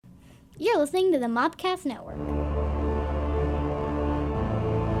You're listening to the Mobcast Network.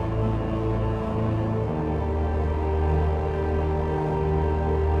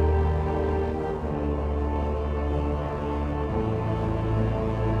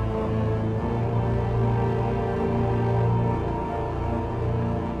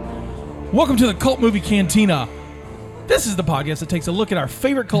 Welcome to the Cult Movie Cantina. This is the podcast that takes a look at our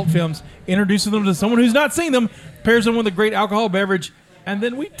favorite cult films, introduces them to someone who's not seen them, pairs them with a great alcohol beverage, and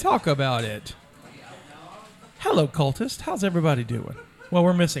then we talk about it. Hello, cultist. How's everybody doing? Well,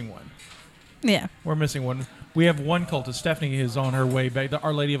 we're missing one. Yeah. We're missing one. We have one cultist. Stephanie is on her way back.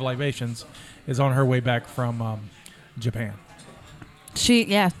 Our Lady of Libations is on her way back from Japan.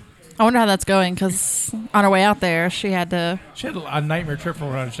 I wonder how that's going, because on her way out there, she had a nightmare trip from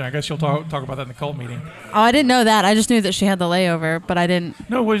what I understand. I guess she'll talk about that in the cult meeting. Oh, I didn't know that. I just knew that she had the layover, but I didn't.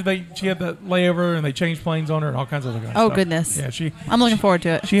 No, she had the layover, and they changed planes on her and all kinds of other stuff. Oh, goodness. Yeah, I'm looking forward to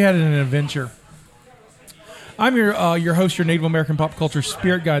it. She had an adventure. I'm your host, your Native American pop culture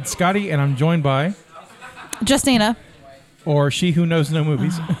spirit guide, Scotty, and I'm joined by Justina. Or she who knows no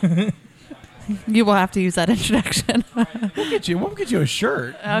movies. You will have to use that introduction. We'll get you a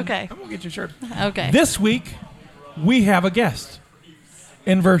shirt. Okay. I'm gonna get you a shirt. Okay. This week we have a guest.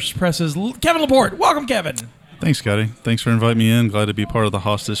 Inverse Press's Kevin Laporte. Welcome, Kevin. Thanks, Scotty. Thanks for inviting me in. Glad to be part of the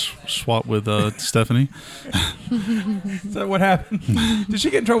hostage swap with Stephanie. Is that what happened? Did she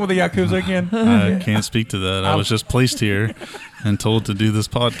get in trouble with the Yakuza again? I can't speak to that. I was just placed here and told to do this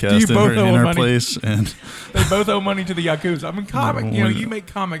podcast in her place. And they both owe money to the Yakuza. I mean, you make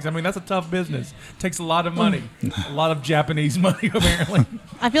comics. I mean, that's a tough business. Takes a lot of money. A lot of Japanese money, apparently.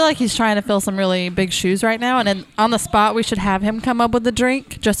 I feel like he's trying to fill some really big shoes right now, and then on the spot, we should have him come up with a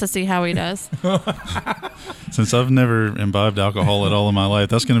drink just to see how he does. Since I've never imbibed alcohol at all in my life,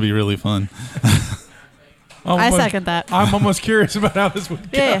 that's going to be really fun. I second that. I'm almost curious about how this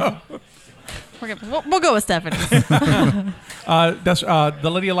would go. Yeah. We'll go with Stephanie. The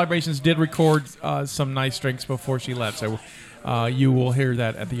Lady of Libations did record some nice drinks before she left, so you will hear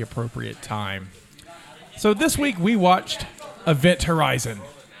that at the appropriate time. So this week we watched Event Horizon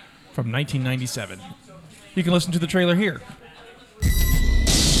from 1997. You can listen to the trailer here.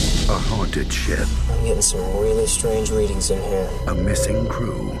 A haunted ship. I'm getting some really strange readings in here. A missing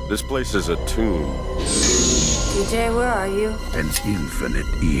crew. This place is a tomb. DJ, where are you? And infinite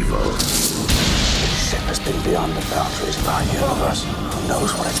evil. This ship has been beyond the boundaries of our universe. Who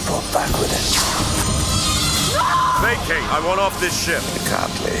knows what it's brought back with it? Vacate! I want off this ship. You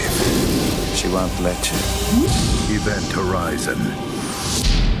can't leave. She won't let you. Event Horizon.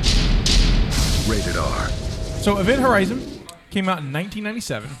 Rated R. So Event Horizon came out in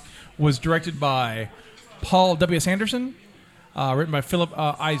 1997. Was directed by Paul W.S. Anderson, written by Philip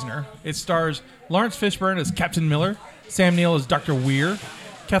Eisner. It stars Lawrence Fishburne as Captain Miller, Sam Neill as Dr. Weir,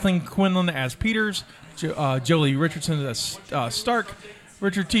 Kathleen Quinlan as Peters, Jolie Richardson as Stark,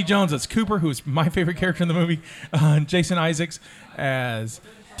 Richard T. Jones as Cooper, who is my favorite character in the movie, Jason Isaacs as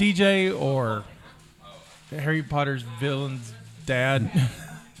DJ, or Harry Potter's villain's dad.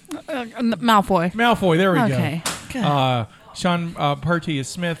 Malfoy, there we go. Okay. Good. Sean Purty as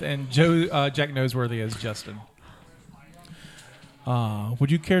Smith, and Jack Noseworthy as Justin. Would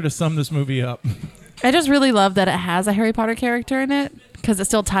you care to sum this movie up? I just really love that it has a Harry Potter character in it, because it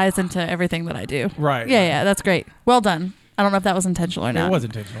still ties into everything that I do. Right. Yeah, that's great. Well done. I don't know if that was intentional or not. It was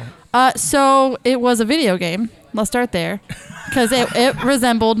intentional. So it was a video game. Let's start there, because it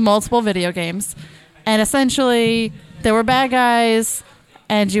resembled multiple video games, and essentially there were bad guys,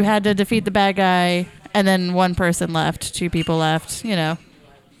 and you had to defeat the bad guy. And then one person left, two people left,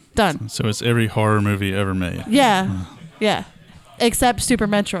 done. So it's every horror movie ever made. Yeah. Except Super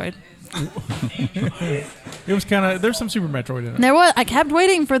Metroid. It was there's some Super Metroid in it. There was. I kept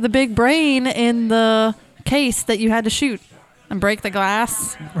waiting for the big brain in the case that you had to shoot and break the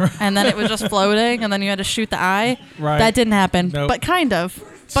glass. And then it was just floating, and then you had to shoot the eye. Right. That didn't happen. Nope. But kind of.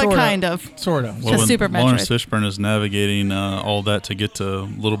 Sort of. Well, when Super Metroid. Lawrence Fishburne is navigating all that to get to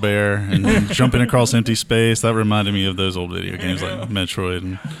Little Bear and jumping across empty space, that reminded me of those old video games like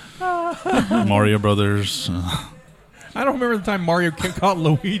Metroid and Mario Brothers. I don't remember the time Mario caught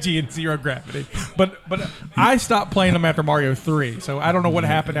Luigi in Zero Gravity, but I stopped playing them after Mario 3, so I don't know what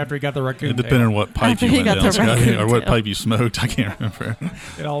happened after he got the raccoon. It depended on what pipe After you he went got down, the Scotty, raccoon or what tail. pipe you smoked. I can't remember.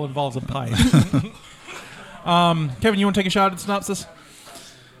 It all involves a pipe. Kevin, you want to take a shot at the synopsis?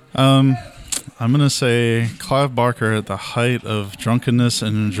 I'm going to say Clive Barker at the height of drunkenness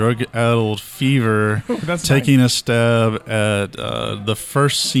and drug-addled fever, taking a stab at the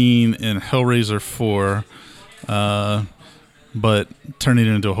first scene in Hellraiser 4, but turning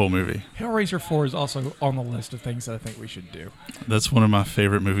it into a whole movie. Hellraiser 4 is also on the list of things that I think we should do. That's one of my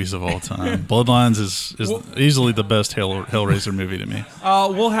favorite movies of all time. Bloodlines is easily the best Hellraiser movie to me.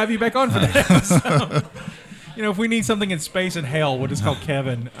 We'll have you back on for that. So, if we need something in space and hell, we'll just call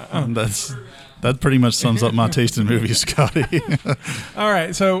Kevin. That pretty much sums up my taste in movies, Scotty. All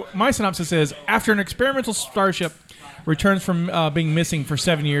right, so my synopsis is, after an experimental starship returns from being missing for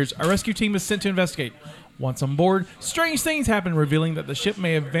 7 years, a rescue team is sent to investigate. Once on board, strange things happen, revealing that the ship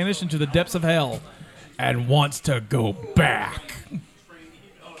may have vanished into the depths of hell and wants to go back.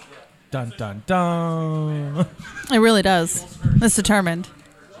 Dun, dun, dun. It really does. It's determined.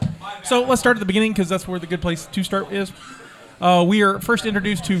 So let's start at the beginning, because that's where the good place to start is. We are first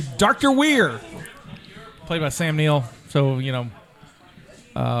introduced to Dr. Weir, played by Sam Neill. So,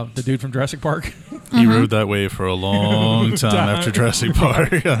 the dude from Jurassic Park. He rode that wave for a long time after Jurassic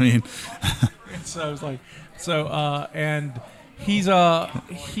Park. I mean... So I was like, and he is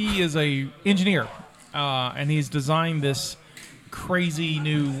a engineer, and he's designed this crazy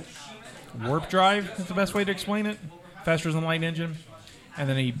new warp drive. Is the best way to explain it. Faster than light engine, and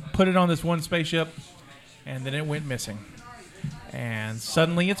then he put it on this one spaceship, and then it went missing, and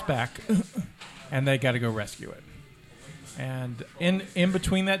suddenly it's back, and they got to go rescue it. And in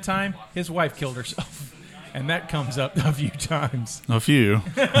between that time, his wife killed herself. And that comes up a few times. A few.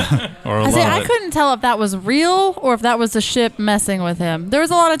 Or a lot. I couldn't tell if that was real or if that was the ship messing with him. There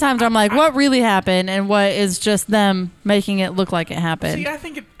was a lot of times where I'm like, what really happened and what is just them making it look like it happened? See, I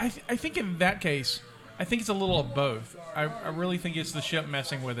think in that case, I think it's a little of both. I really think it's the ship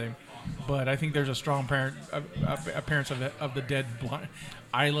messing with him. But I think there's a strong appearance of the dead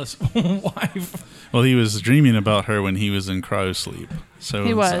eyeless wife. Well, he was dreaming about her when he was in cryo sleep. So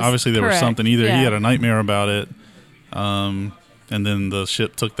he was. Obviously there was something. Either he had a nightmare about it, and then the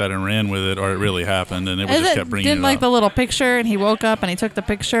ship took that and ran with it, or it really happened, and it just kept bringing it up. The little picture, and he woke up and he took the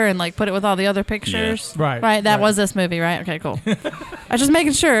picture and put it with all the other pictures. Yeah. Right. That was this movie, right? Okay, cool. I was just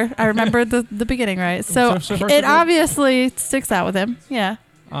making sure I remembered the beginning right. So it obviously sticks out with him. Yeah.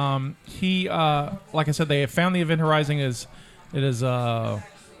 He, like I said, they have found the Event Horizon. It is kind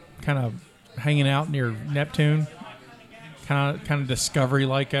of hanging out near Neptune, kind of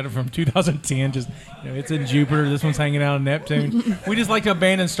Discovery-like out of from 2010. Just it's in Jupiter. This one's hanging out in Neptune. We just like to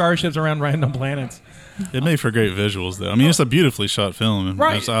abandon starships around random planets. It made for great visuals, though. I mean, it's a beautifully shot film. And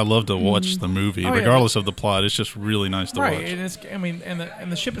right. I love to watch the movie, regardless of the plot. It's just really nice to watch. Right,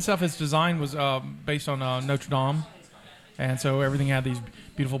 and the ship itself, its design was based on Notre Dame. And so everything had these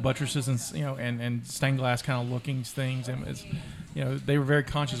beautiful buttresses and stained glass kind of looking things, and they were very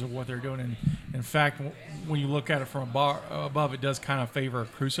conscious of what they're doing. And in fact, when you look at it from above, it does kind of favor a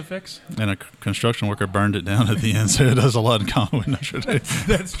crucifix. And a construction worker burned it down at the end, so it does a lot in common with Notre Dame.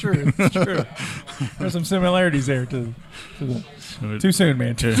 That's true. That's true. There's some similarities there too soon,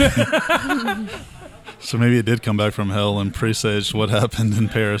 man. So maybe it did come back from hell and presaged what happened in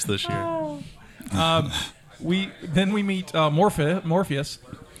Paris this year. We meet Morpheus.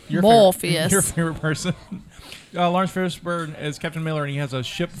 Your favorite person. Lawrence Fishburne as Captain Miller, and he has a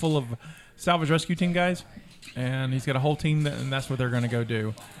ship full of salvage rescue team guys, and he's got a whole team, and that's what they're going to go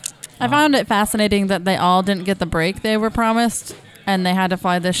do. I found it fascinating that they all didn't get the break they were promised, and they had to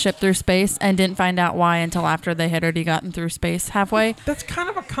fly this ship through space and didn't find out why until after they had already gotten through space halfway. That's kind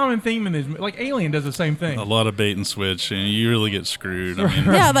of a common theme in this. Like Alien does the same thing. A lot of bait and switch, and you really get screwed. I mean,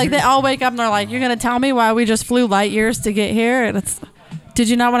 yeah, like they all wake up and they're like, "You're going to tell me why we just flew light years to get here?" And it's, did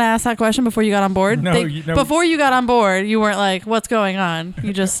you not want to ask that question before you got on board? No, before you got on board, you weren't like, "What's going on?"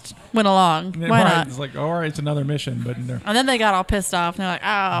 You just went along. Why not? It's like, all right, it's another mission, but no. And then they got all pissed off, and they're like,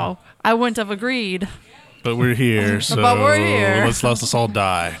 "Oh, I wouldn't have agreed." But we're here, so let's let us all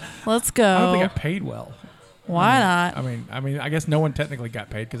die. Let's go. I don't think I got paid well. Why not? I mean, I guess no one technically got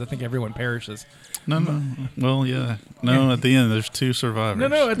paid because I think everyone perishes. No. Well, yeah. No, at the end, there's 2 survivors.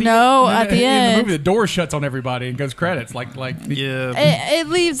 No. At the end. In the movie, the door shuts on everybody and goes credits. Yeah. It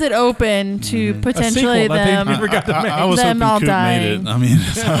leaves it open to potentially them. I was them hoping all Coop dying. made it. I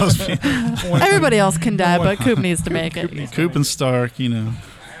mean, everybody else can die, but Coop needs to make it. Coop and Stark,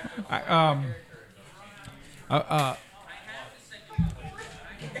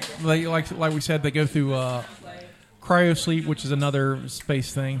 like we said, they go through cryo sleep, which is another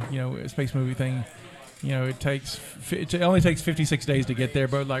space thing, a space movie thing. It only takes 56 days to get there,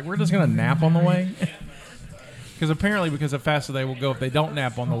 but we're just gonna nap on the way, because how fast they will go if they don't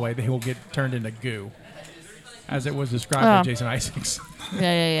nap on the way, they will get turned into goo, as it was described by Jason Isaacs.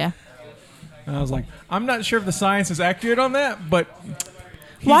 Yeah. And I was like, I'm not sure if the science is accurate on that, but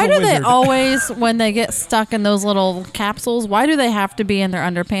Why a do they wizard. always, when they get stuck in those little capsules, why do they have to be in their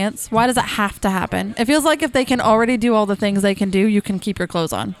underpants? Why does it have to happen? It feels like if they can already do all the things they can do, you can keep your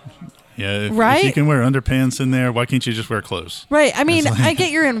clothes on. Yeah, if Right? you can wear underpants in there, why can't you just wear clothes? Right. I mean, It's like- I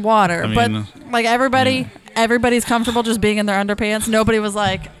get you're in water, I mean, but like everybody's comfortable just being in their underpants. Nobody was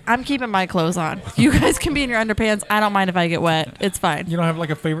like, I'm keeping my clothes on. You guys can be in your underpants. I don't mind if I get wet. It's fine. You don't have like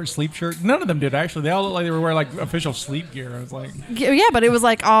a favorite sleep shirt? None of them did, actually. They all looked like they were wearing like official sleep gear. I was like, Yeah, but it was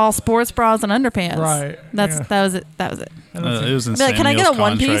like all sports bras and underpants. Right, That was it. it was in Like, can I get Samuel's a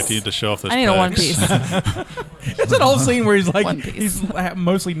one contract. piece? He had to show off those I need a one pecs. piece. it's an old scene where he's like, One piece. he's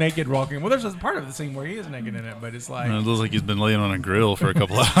mostly naked walking. Well, there's a part of the scene where he is naked in it, but it's like, It looks like he's been laying on a grill for a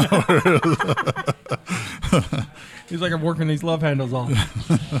couple of hours. he's like, I'm working these love handles on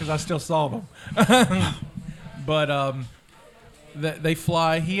because I still saw them. But they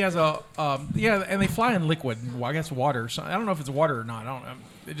fly. He has a and they fly in liquid. Well, I guess water. So I don't know if it's water or not. I don't know.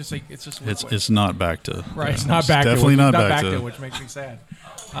 They just say it's just liquid. It's not back to Right, it's not back. Definitely to, not it's back to. which makes me sad.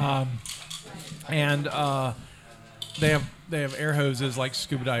 And they have air hoses like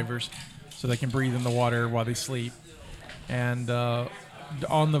scuba divers, so they can breathe in the water while they sleep. And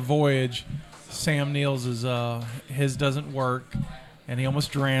on the voyage, Sam Neill's his doesn't work, and he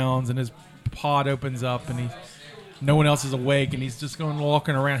almost drowns, and his pod opens up, and no one else is awake, and he's just going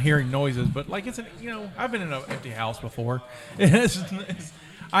walking around hearing noises. But like I've been in an empty house before.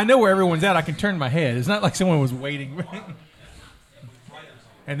 I know where everyone's at. I can turn my head. It's not like someone was waiting.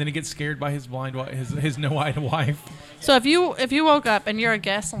 And then he gets scared by his blind wife, his no-eyed wife. So if you woke up and you're a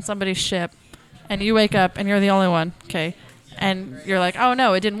guest on somebody's ship, and you wake up and you're the only one, okay, and you're like, oh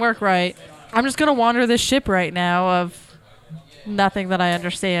no, it didn't work right. I'm just gonna wander this ship right now of nothing that I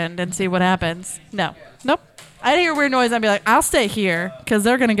understand and see what happens. Nope. I'd hear a weird noise. I'd be like, I'll stay here because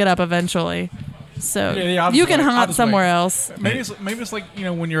they're gonna get up eventually. So I'll you just can wait. I'll hunt just somewhere wait. else. Maybe it's like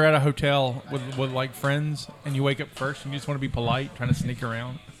when you're at a hotel with like friends and you wake up first and you just want to be polite, trying to sneak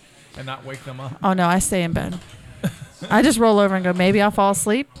around and not wake them up. Oh no, I stay in bed. I just roll over and go, maybe I'll fall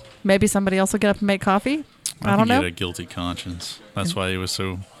asleep. Maybe somebody else will get up and make coffee. I don't think he know. had a guilty conscience. That's why he was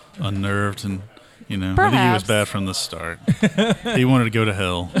so unnerved, and I think he was Perhaps. bad from the start. He wanted to go to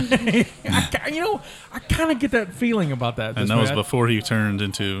hell, I kind of get that feeling about that. and that was before he turned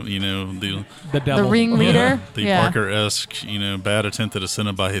into the the devil. The ringleader. the Yeah. Barker-esque bad attempt at a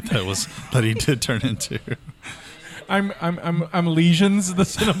Cenobite that he did turn into. I'm Lesions, the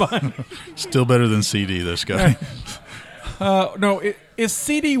Cinnabon. Still better than CD, this guy. No, is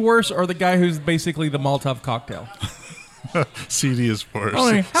CD worse or the guy who's basically the Molotov cocktail? CD is worse.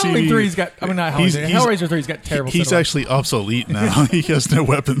 Halloween CD 3's got. I mean, not Halloween. Hellraiser 3's got terrible. He's cinema. actually obsolete now. He has no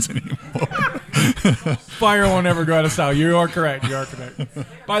weapons anymore. Fire won't ever go out of style. You are correct.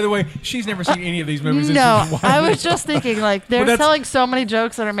 By the way, she's never seen any of these movies. and No, she's I was just thinking like they're that's- telling so many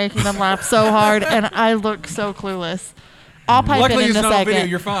jokes that are making them laugh so hard, and I look so clueless. I'll pipe Luckily, in it's a not on second. video.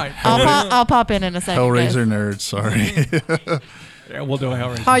 You're fine. I'll pop in a second. guys. Hellraiser nerd, sorry. Yeah, we'll do a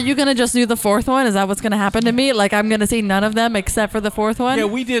Hellraiser. Are you gonna just do the fourth one? Is that what's gonna happen to me? Like I'm gonna see none of them except for the fourth one? Yeah,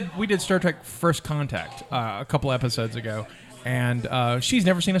 we did Star Trek First Contact a couple episodes ago, and she's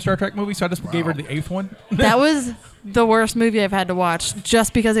never seen a Star Trek movie, so I just gave her the 8th one. That was the worst movie I've had to watch,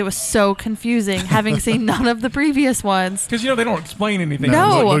 just because it was so confusing, having seen none of the previous ones. Because they don't explain anything.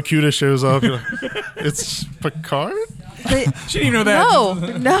 No. Locuta shows up. You're like, it's Picard? She didn't even know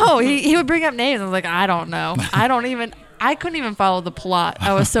that. No, he would bring up names. I was like, I don't know. I couldn't even follow the plot.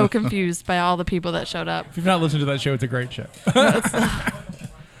 I was so confused by all the people that showed up. If you've not listened to that show, it's a great show.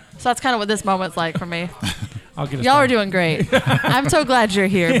 So that's kind of what this moment's like for me. I'll get us Y'all are started. doing great. I'm so glad you're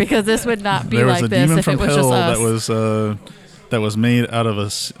here because this would not be There was like a this demon if from it was hell just us. that was made out of a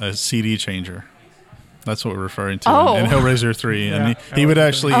CD changer. That's what we're referring to Oh. in Hellraiser 3. Yeah, And he would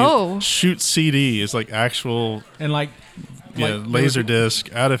actually Oh. shoot CD as like actual And laser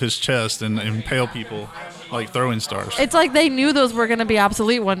disc out of his chest and impale people like throwing stars. It's like they knew those were going to be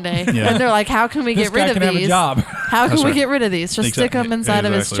obsolete one day. Yeah. And they're like, how can we This get rid guy of can have a these? job. How can That's we right. get rid of these? Just stick them inside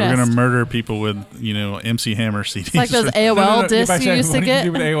of his Exactly. chest. We're gonna murder people with MC Hammer CDs. It's like those AOL No, discs if I you said, used to what did you get.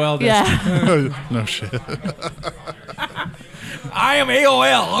 do with AOL discs? Yeah. No shit. I am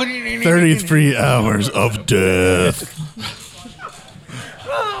AOL. 33 hours of death.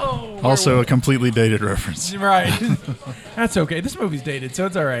 Also a completely dated reference. Right. That's okay. This movie's dated, so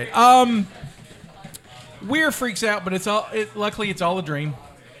it's all right. Weir freaks out, but luckily it's all a dream.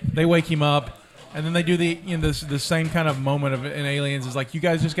 They wake him up, and then they do the same kind of moment of in Aliens. Is like, you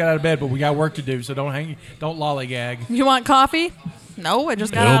guys just got out of bed, but we got work to do, so don't lollygag. You want coffee? No, I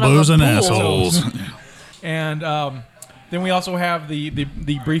just got Elbows out of and a pool. assholes. And then we also have the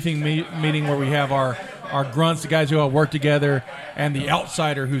briefing meeting where we have our our grunts, the guys who all work together, and the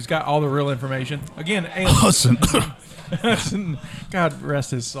outsider who's got all the real information. Again, aliens. God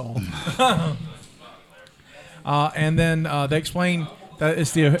rest his soul. And then they explain that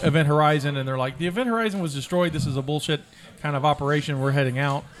it's the Event Horizon, and they're like, the Event Horizon was destroyed. This is a bullshit kind of operation. We're heading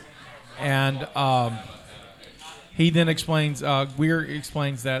out. And he then explains, Weir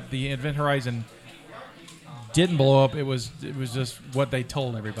explains that the Event Horizon didn't blow up. It was just what they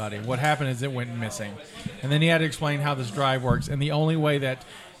told everybody. What happened is it went missing. And then he had to explain how this drive works. And the only way that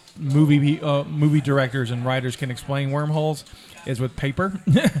movie directors and writers can explain wormholes is with paper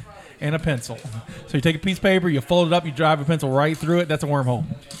and a pencil. So you take a piece of paper, you fold it up, you drive a pencil right through it. That's a wormhole.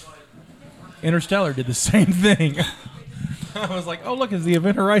 Interstellar did the same thing. I was like, oh, look, it's the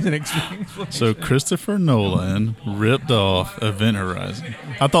Event Horizon experience. So Christopher Nolan ripped off Event Horizon.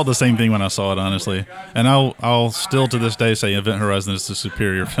 I thought the same thing when I saw it, honestly. And I'll still to this day say Event Horizon is the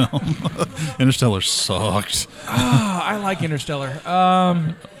superior film. Interstellar sucked. I like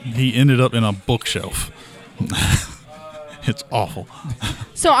Interstellar. He ended up in a bookshelf. It's awful.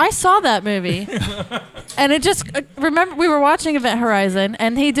 So I saw that movie, and it just remember we were watching Event Horizon,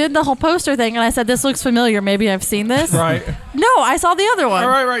 and he did the whole poster thing, and I said, "This looks familiar. Maybe I've seen this." Right. No, I saw the other one.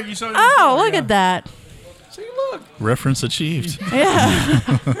 All right. You saw it. Oh, look at that. See, look. Reference achieved.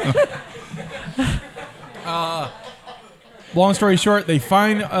 Yeah. Long story short, they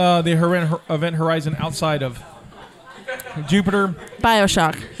find the Event Horizon outside of Jupiter.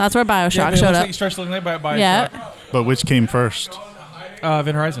 BioShock. That's where BioShock showed up. Like starts looking like BioShock. Yeah. But which came first?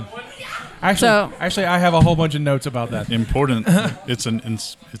 Event Horizon. Actually, I have a whole bunch of notes about that. Important. It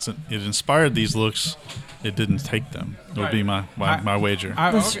inspired these looks. It didn't take them. Would be my wager.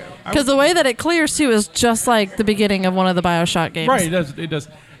 Because the way that it clears too is just like the beginning of one of the BioShock games. Right. It does.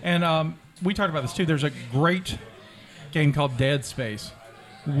 And we talked about this too. There's a great game called Dead Space,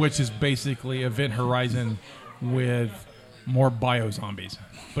 which is basically Event Horizon with more bio-zombies.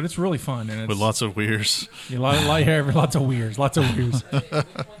 But it's really fun. And it's, with lots of weirs. Yeah, lots of weirs. Lots of weirs.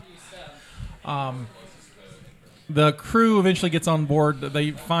 The crew eventually gets on board.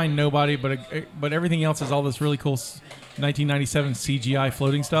 They find nobody, but everything else is all this really cool 1997 CGI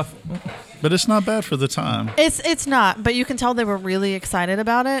floating stuff. But it's not bad for the time. It's not, but you can tell they were really excited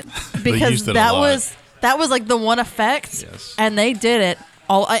about it because used it a that lot. was like the one effect, Yes. and they did it.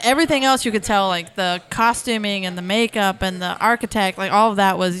 Everything else you could tell, like the costuming and the makeup and the architect, like all of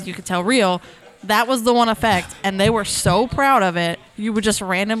that was, you could tell real. That was the one effect, and they were so proud of it. You would just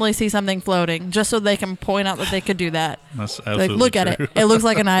randomly see something floating just so they can point out that they could do that. That's absolutely like, look true. at it. It looks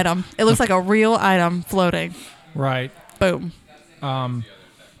like an item. It looks like a real item floating. Right. Boom.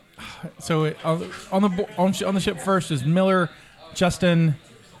 So on the ship first is Miller, Justin,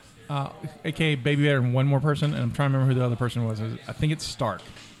 a.k.a. Baby Bear, and one more person, and I'm trying to remember who the other person was. I think it's Stark.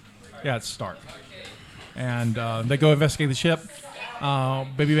 Yeah, it's Stark. And they go investigate the ship.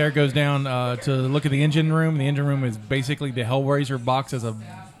 Baby Bear goes down to look at the engine room. The engine room is basically the Hellraiser box as a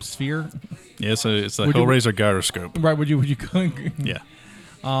sphere. Yeah, so it's a Hellraiser gyroscope. Right, would you Yeah.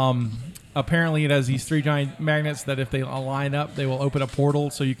 Apparently it has these 3 giant magnets that if they line up, they will open a portal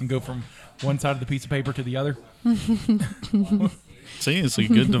so you can go from one side of the piece of paper to the other. See, it's a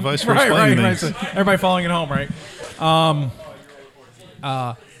good device for explaining right. things. So everybody following at home, right?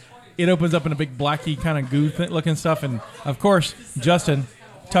 It opens up in a big blacky kind of goo looking stuff, and of course Justin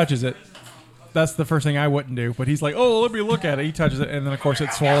touches it. That's the first thing I wouldn't do, but he's like, "Oh, let me look at it." He touches it, and then of course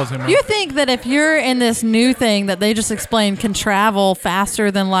it swallows him. You think that if you're in this new thing that they just explained can travel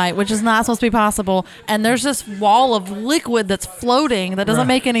faster than light, which is not supposed to be possible, and there's this wall of liquid that's floating that doesn't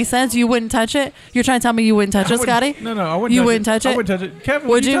make any sense, you wouldn't touch it? You're trying to tell me you wouldn't touch it, Scotty? No, I wouldn't. You touch wouldn't touch it? I wouldn't touch it. Kevin,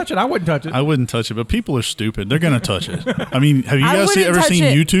 Would you you touch it? I wouldn't touch it. I wouldn't touch it, but people are stupid. They're going to touch it. I mean, have you I guys wouldn't ever touch seen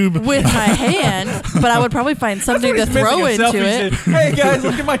it YouTube? with my hand, but I would probably find something to He's missing throw a into selfie. it. He said, "Hey guys,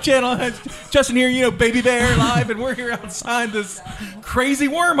 look at my channel. Justin here, Baby Bear live, and we're here outside this crazy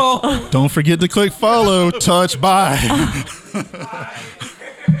wormhole." Don't forget to click follow, touch, buy.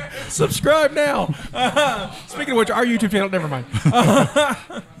 Subscribe now. Speaking of which, our YouTube channel, never mind.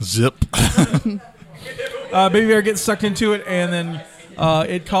 Zip. Baby Bear gets sucked into it, and then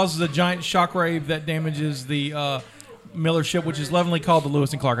it causes a giant shockwave that damages the Miller ship, which is lovingly called the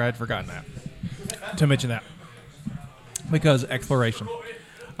Lewis and Clark. I had forgotten to mention that because exploration.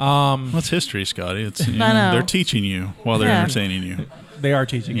 That's history, Scotty. It's I know. they're teaching you while they're entertaining you. They are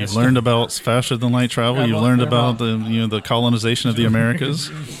teaching You've us. learned about faster than light travel. You've learned about the colonization of the Americas,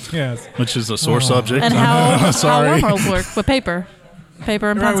 Yes. which is a sore subject. And how Sorry. wormholes work with paper. paper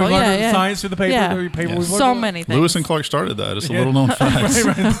and Right, pencil. we learned Yeah. science through the paper. Yeah. The paper we So learned. many things. Lewis and Clark started that. It's a little known fact.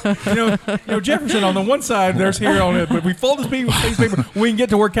 Right. You know, Jefferson on the one side, there's here on it, but if we fold this piece of paper, we can get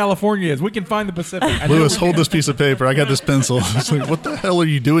to where California is. We can find the Pacific. I know Lewis, we hold can. this piece of paper. I got this pencil. It's like, what the hell are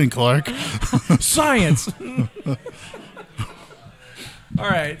you doing, Clark? Science. All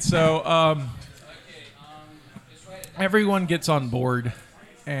right, so everyone gets on board,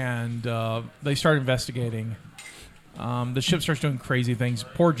 and they start investigating. The ship starts doing crazy things.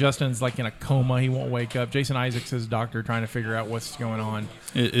 Poor Justin's like in a coma. He won't wake up. Jason Isaacs is doctor trying to figure out what's going on.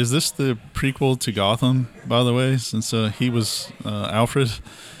 Is this the prequel to Gotham, by the way, since he was Alfred?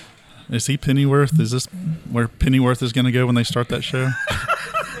 Is he Pennyworth? Is this where Pennyworth is going to go when they start that show?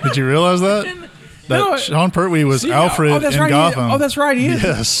 Did you realize that? No, Sean Pertwee was See, Alfred that's in right. Gotham. That's right. He is.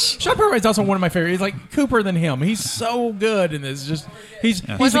 Yes. Sean Pertwee is also one of my favorites. He's like Cooper than him. He's so good in this. He's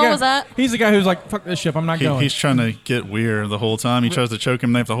Which the one guy, was that? He's the guy who's like, fuck this ship. I'm not going. He's trying to get Weir the whole time. He tries to choke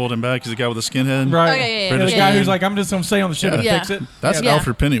him. They have to hold him back. He's the guy with the skinhead. Right. Okay, yeah. The British guy guy. who's like, I'm just going to stay on the ship and Yeah. fix it. That's yeah.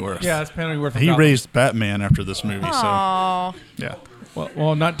 Alfred Pennyworth. Yeah, that's Pennyworth. He raised Batman after this movie. Oh. So, yeah.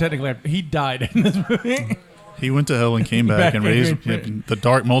 Well, not technically. He died in this movie. He went to hell and came back and raised Back. the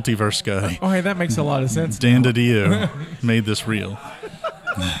dark multiverse guy. Oh, hey, that makes a lot of sense. Dan DiDio made this real.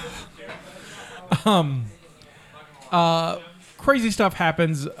 Crazy stuff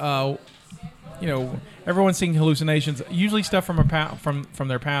happens. Everyone's seeing hallucinations. Usually stuff from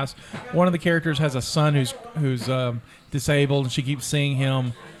their past. One of the characters has a son who's disabled, and she keeps seeing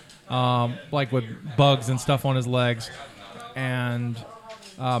him like with bugs and stuff on his legs. And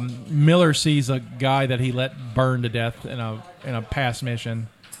Miller sees a guy that he let burn to death in a past mission.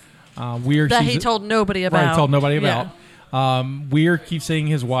 Weir That sees he told nobody about. Right, told nobody about. Yeah. Weir keeps seeing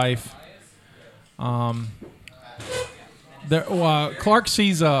his wife. Clark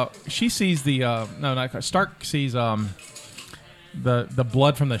sees Stark sees the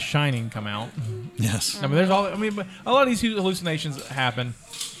blood from The Shining come out. Yes. I mean, but a lot of these hallucinations happen,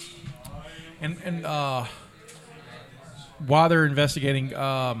 and while they're investigating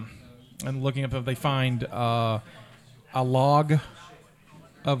and looking up, they find a log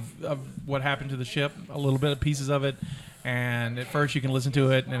of what happened to the ship, a little bit of pieces of it, and at first you can listen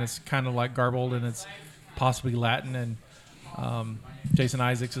to it, and it's kind of like garbled, and it's possibly Latin, and Jason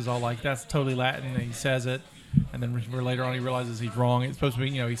Isaacs is all like, "That's totally Latin," and he says it, and then later on he realizes he's wrong. It's supposed to be,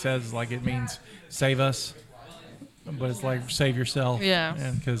 he says like it means save us, but it's like save yourself. Yeah.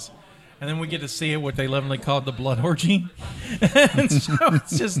 And then we get to see it, what they lovingly called the blood orgy. And so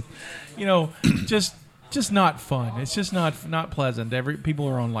it's just not fun. It's just not pleasant. People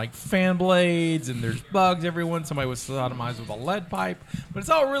are on like fan blades, and there's bugs everywhere. Somebody was sodomized with a lead pipe, but it's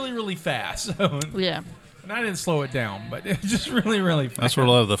all really, really fast. So, Yeah. and I didn't slow it down, but it's just really, really fast. That's where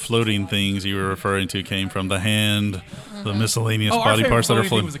a lot of the floating things you were referring to came from. The hand, the miscellaneous our body favorite parts that are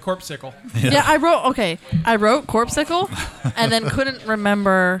floating thing floating. was a corpsicle. Yeah, I wrote Corpsicle and then couldn't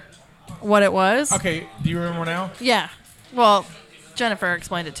remember what it was. Okay, do you remember now? Yeah. Well, Jennifer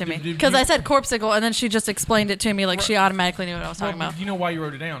explained it to me. Did Because you- I said Corpsicle, and then she just explained it to me like she automatically knew what I was talking about. Do you know why you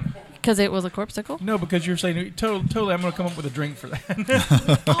wrote it down? Because it was a Corpsicle? No, because you're saying totally. I'm going to come up with a drink for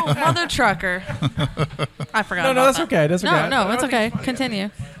that. Oh, mother trucker. I forgot. No, about that's that. okay. That's okay. No, I it's think okay. it's funny. Continue.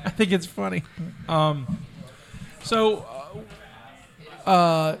 I think it's funny.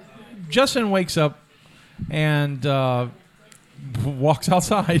 Justin wakes up and walks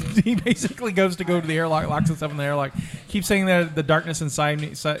outside. He basically goes to the airlock, locks himself in the airlock, keeps saying that the darkness inside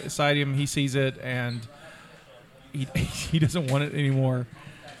him, he sees it, and he doesn't want it anymore.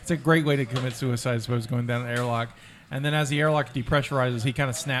 It's a great way to commit suicide, I suppose, going down the airlock. And then as the airlock depressurizes, he kind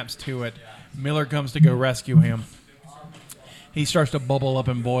of snaps to it. Miller comes to go rescue him. He starts to bubble up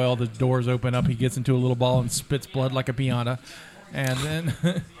and boil. The doors open up. He gets into a little ball and spits blood like a piñata. And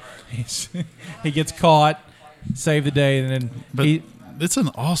then he gets caught, save the day, and then But it's an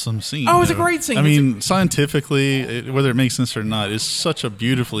awesome scene. Oh, it's a though. great scene. I mean, scientifically, whether it makes sense or not, it's such a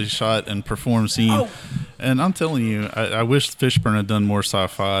beautifully shot and performed scene. Oh. And I'm telling you, I wish Fishburne had done more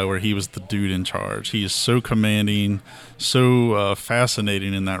sci-fi where he was the dude in charge. He is so commanding, so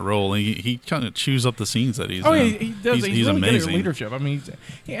fascinating in that role. And he kind of chews up the scenes that he's in. he does. He's really amazing. good at leadership. I mean,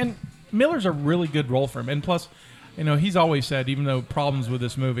 and Miller's a really good role for him. And plus, he's always said, even though problems with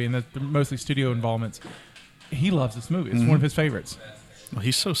this movie and that's mostly studio involvements, he loves this movie. It's one of his favorites. Well,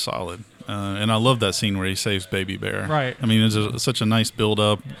 he's so solid. And I love that scene where he saves Baby Bear. Right. I mean, it's such a nice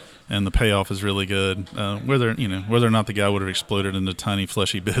build-up, and the payoff is really good. Whether or not the guy would have exploded into tiny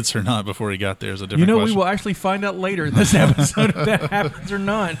fleshy bits or not before he got there is a different question. We will actually find out later in this episode if that happens or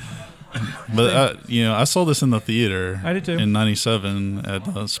not. But I saw this in the theater. I did too. In '97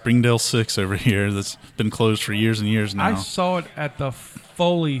 at Springdale 6 over here. That's been closed for years and years now. I saw it at the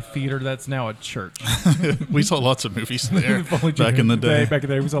Foley Theater. That's now a church. We saw lots of movies there Foley back in the day. Back in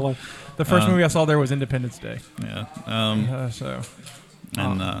the day, we saw like the first movie I saw there was Independence Day. Yeah.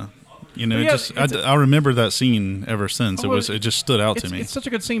 I remember that scene ever since. It just stood out to me. It's such a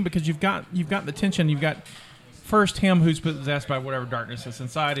good scene because you've got the tension. You've got first him who's possessed by whatever darkness is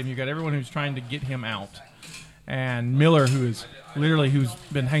inside him. You've got everyone who's trying to get him out, and Miller who's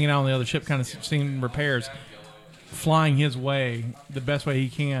been hanging out on the other ship, kind of seeing repairs, flying his way the best way he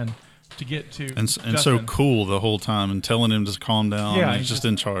can to get to and so cool the whole time and telling him to calm down. Yeah, he's just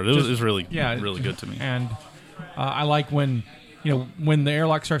in charge. It was really really good to me. And I like when the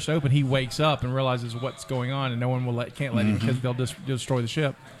airlock starts to open, he wakes up and realizes what's going on, and no one can't let him because they'll destroy the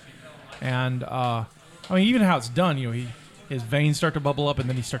ship. And even how it's done, his veins start to bubble up and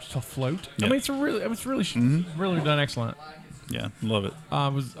then he starts to float. Yep. I mean, it was really done excellent. Yeah, love it.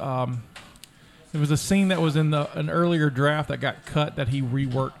 There was a scene that was in an earlier draft that got cut that he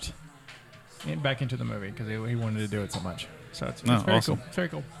reworked back into the movie because he wanted to do it so much. So it's very awesome. cool. It's very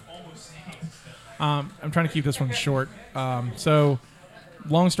cool. I'm trying to keep this one short. So,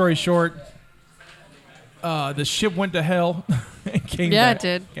 long story short, the ship went to hell and came back. Yeah, it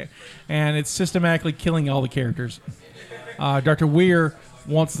did. Okay. And it's systematically killing all the characters. Dr. Weir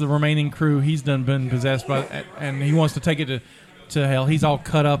wants the remaining crew. He's been possessed by, and he wants to take it to hell. He's all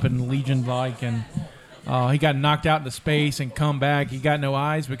cut up and Legion-like, and he got knocked out into space and come back. He got no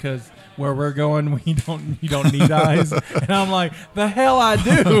eyes because where we're going, you don't need eyes. And I'm like, the hell I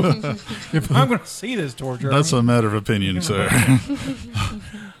do if I'm going to see this torture. That's a matter of opinion, sir.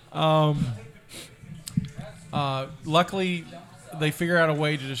 Luckily, they figure out a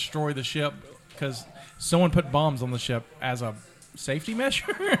way to destroy the ship because someone put bombs on the ship as a safety measure.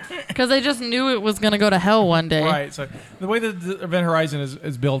 Because they just knew it was going to go to hell one day. Right. So the way that the Event Horizon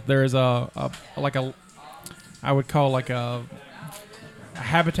is built, there is I would call a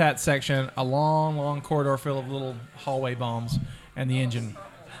habitat section, a long corridor full of little hallway bombs and the engine.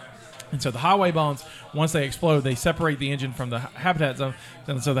 And so the hallway bombs, once they explode, they separate the engine from the habitat zone.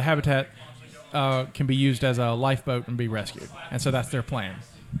 And so the habitat can be used as a lifeboat and be rescued. And so that's their plan.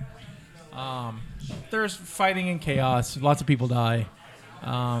 There's fighting and chaos. Lots of people die.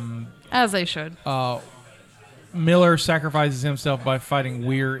 As they should. Miller sacrifices himself by fighting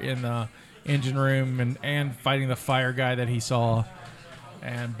Weir in the engine room and fighting the fire guy that he saw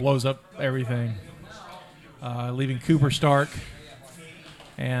and blows up everything, leaving Cooper Stark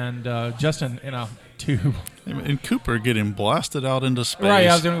and Justin in a tube. And Cooper getting blasted out into space,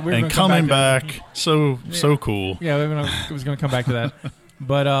 right, and coming back, so cool. Yeah, I was going to come back to that.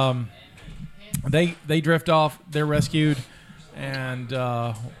 But they drift off. They're rescued, and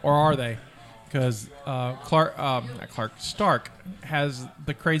or are they? Because Stark has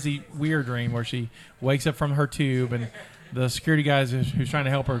the crazy weird dream where she wakes up from her tube, and the security guy who's trying to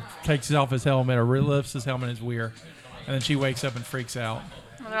help her takes off his helmet or lifts his helmet and is weird, and then she wakes up and freaks out.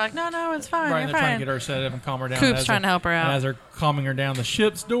 And they're like, no, it's fine. Right, you're and they're fine. trying to get her set up and calm her down. Coop's trying to help her out. And as they're calming her down, the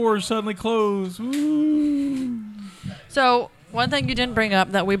ship's doors suddenly close. Ooh. So, one thing you didn't bring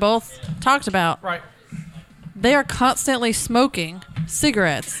up that we both talked about. Right. They are constantly smoking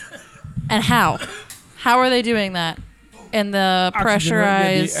cigarettes. And how? How are they doing that? In the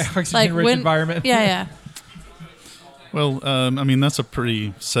pressurized... oxygen-rich environment. Yeah. Well, that's a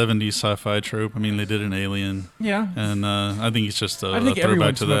pretty 70s sci-fi trope. I mean, they did an Alien. Yeah. And I think it's just a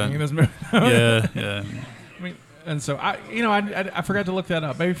throwback to that. that. In this movie. Yeah. I mean, and so I forgot to look that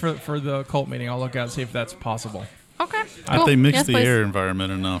up. Maybe for the cult meeting, I'll look out and see if that's possible. Okay. If they mix the air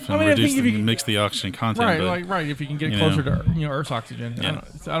environment enough and mix the oxygen content. Right. If you can get closer to Earth's oxygen. Yeah.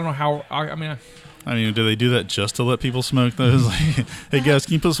 I don't know how. I mean, do they do that just to let people smoke those? Like, hey guys,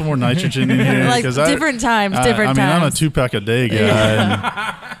 can you put some more nitrogen in here? Like different times. I'm a 2-pack a day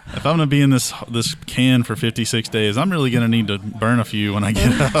guy. If I'm gonna be in this can for 56 days, I'm really gonna need to burn a few when I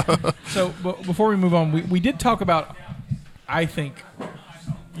get out. So before we move on, we did talk about. I think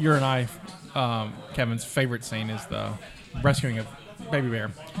your and I, Kevin's favorite scene is the rescuing of Baby Bear.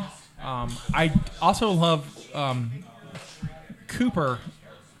 I also love Cooper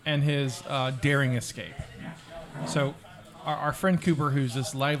and his daring escape. So our friend Cooper, who's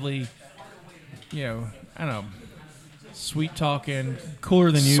this lively, sweet talking,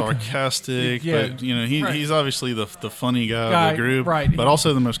 cooler than you, sarcastic, yeah, but he's obviously the funny guy of the group, right? But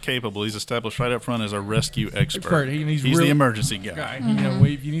also the most capable. He's established right up front as a rescue expert. He's the emergency guy.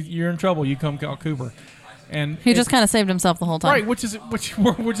 If you're in trouble, you come call Cooper. And he just kind of saved himself the whole time, right? Which is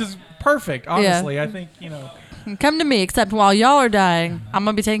perfect. Honestly, I think Come to me, except while y'all are dying, I'm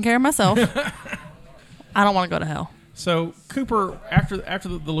going to be taking care of myself. I don't want to go to hell. So Cooper, after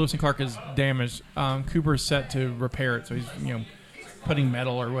the Lewis and Clark is damaged, Cooper is set to repair it. So he's putting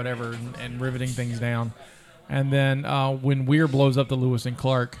metal or whatever and riveting things down. And then when Weir blows up the Lewis and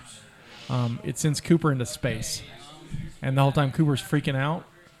Clark, it sends Cooper into space. And the whole time Cooper's freaking out.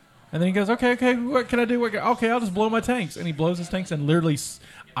 And then he goes, okay, what can I do? Okay, I'll just blow my tanks. And he blows his tanks, and literally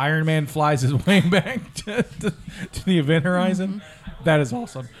Iron Man flies his way back to the event horizon. Mm-hmm. That is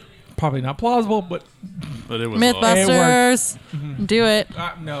awesome. Probably not plausible, but it was Mythbusters. Do it.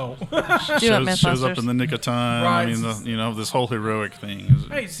 No. Shows up in the nick of time. Right. I mean, this whole heroic thing.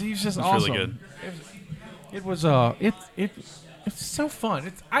 Hey, he's just awesome. awesome. Really good. It was it's so fun.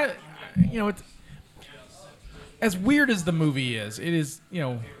 It's as weird as the movie is. It is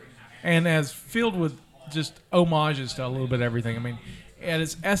and as filled with just homages to a little bit of everything. I mean, at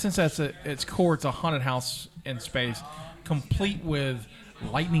its essence, at its core, it's a haunted house in space, complete with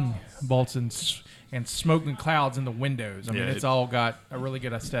lightning bolts and smoke and clouds in the windows. I mean, it's all got a really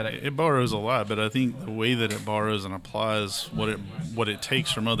good aesthetic. It borrows a lot, but I think the way that it borrows and applies what it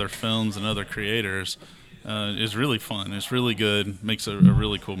takes from other films and other creators is really fun. It's really good. Makes a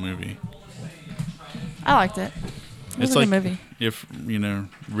really cool movie. I liked it. It's like a movie. If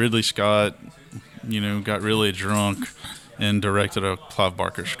Ridley Scott, got really drunk and directed a Clive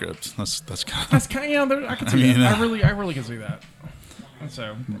Barker script. That's kind of. I can see that. I really can see that.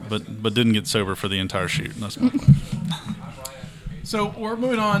 So, but didn't get sober for the entire shoot. That's my point. So we're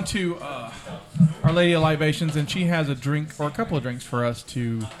moving on to Our Lady of Libations, and she has a drink or a couple of drinks for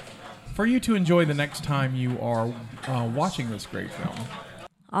you to enjoy the next time you are watching this great film.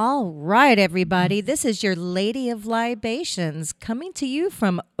 All right, everybody. This is your Lady of Libations coming to you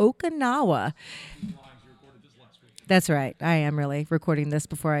from Okinawa. That's right. I am really recording this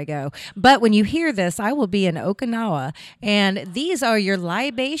before I go. But when you hear this, I will be in Okinawa. And these are your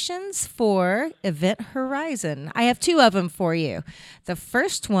libations for Event Horizon. I have two of them for you. The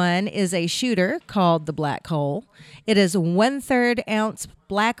first one is a shooter called the Black Hole. It is 1/3 ounce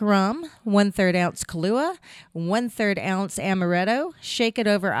black rum, 1/3 ounce Kahlua, 1/3 ounce amaretto. Shake it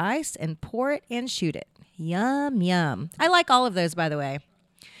over ice and pour it and shoot it. Yum, yum. I like all of those, by the way.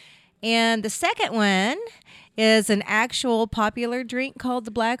 And the second one is an actual popular drink called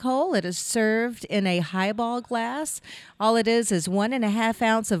the Black Hole. It is served in a highball glass. All it is 1.5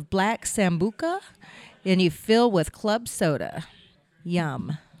 ounce of black sambuca, and you fill with club soda.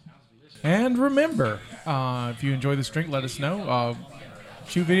 Yum. And remember, if you enjoy this drink, let us know.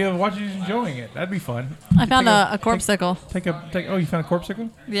 Shoot video of watching you enjoying it. That'd be fun. I found a corpsicle. You found a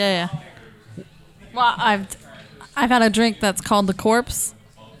corpsicle? Yeah. Well, I've had a drink that's called the Corpse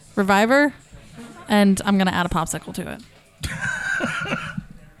Reviver. And I'm going to add a popsicle to it.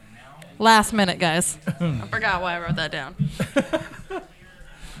 Last minute, guys. I forgot why I wrote that down.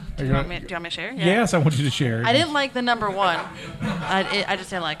 Do you want me to share? Yeah. Yes, I want you to share. I didn't like the number 1. I just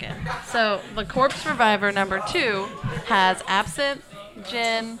didn't like it. So the Corpse Reviver number 2 has absinthe,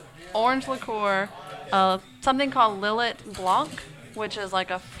 gin, orange liqueur, something called Lillet Blanc, which is like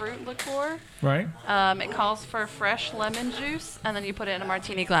a fruit liqueur. Right. It calls for fresh lemon juice, and then you put it in a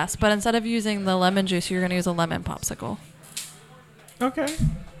martini glass. But instead of using the lemon juice, you're going to use a lemon popsicle. Okay.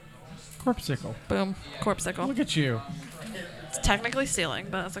 Corpsicle. Boom. Corpsicle. Look at you. It's technically stealing,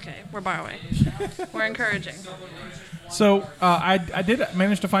 but that's okay. We're borrowing. We're encouraging. So I did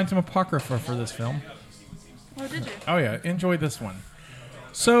manage to find some apocrypha for this film. Oh, did you? Oh, yeah. Enjoy this one.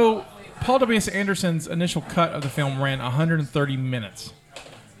 So Paul W.S. Anderson's initial cut of the film ran 130 minutes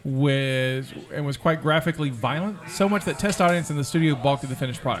and was quite graphically violent, so much that test audience in the studio balked at the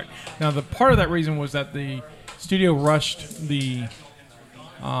finished product. Now, the part of that reason was that the studio rushed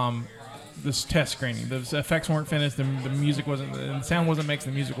this test screening. The effects weren't finished, the music wasn't, the sound wasn't mixed,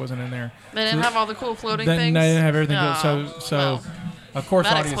 the music wasn't in there. They didn't have all the cool floating things? They didn't have everything. Of course,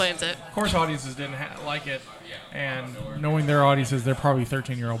 that explains it. Of course, audiences didn't like it. And knowing their audiences, they're probably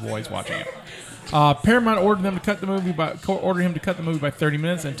 13-year-old boys watching it. Paramount ordered him to cut the movie by 30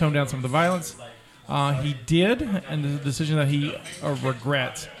 minutes and tone down some of the violence. He did, and the decision that he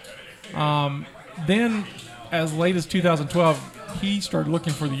regrets. Then, as late as 2012, he started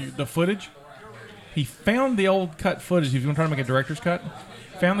looking for the footage. He found the old cut footage. He was trying to make a director's cut.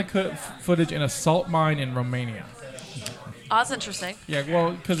 Found the cut footage in a salt mine in Romania. Oh, that's interesting. Yeah,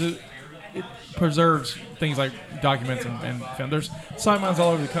 well, because it preserves things like documents and film. There's salt mines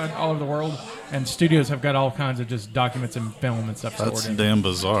all over the world, and studios have got all kinds of just documents and film and stuff. That's damn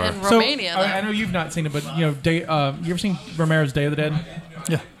bizarre. In Romania, I know you've not seen it, but you ever seen Romero's Day of the Dead?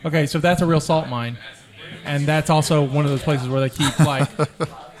 Yeah. Okay, so that's a real salt mine, and that's also one of those places where they keep like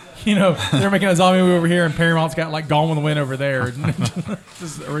they're making a zombie movie over here, and Paramount's got like Gone with the Wind over there.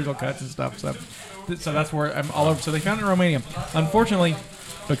 This is original cuts and stuff. So that's where I'm all over. So they found it in Romania. Unfortunately,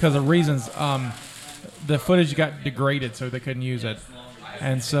 because of reasons, the footage got degraded, so they couldn't use it.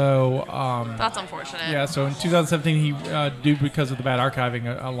 And so that's unfortunate. Yeah. So in 2017, due because of the bad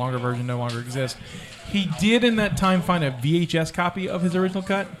archiving, a longer version no longer exists. He did in that time find a VHS copy of his original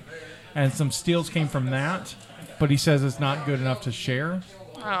cut, and some steals came from that. But he says it's not good enough to share.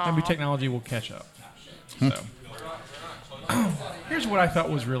 Maybe technology will catch up. So here's what I thought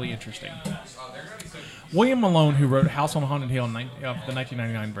was really interesting. William Malone, who wrote House on Haunted Hill, the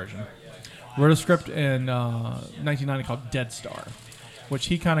 1999 version, wrote a script in 1990 called Dead Star, which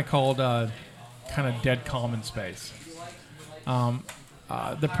he kind of called kind of dead calm in space.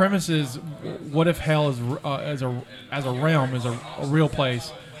 The premise is, what if hell is as a realm is a real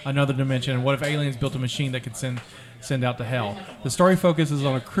place, another dimension, and what if aliens built a machine that could send out to hell? The story focuses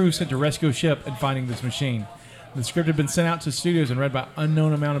on a crew sent to rescue a ship and finding this machine. The script had been sent out to studios and read by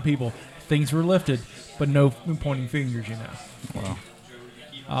unknown amount of people. Things were lifted, but no pointing fingers,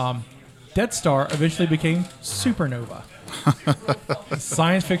 Wow. Dead Star eventually became Supernova. A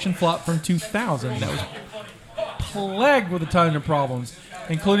science fiction flop from 2000 that was plagued with a ton of problems,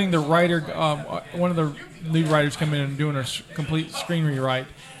 including the writer, one of the lead writers coming in and doing a complete screen rewrite,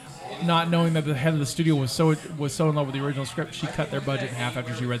 not knowing that the head of the studio was so in love with the original script, she cut their budget in half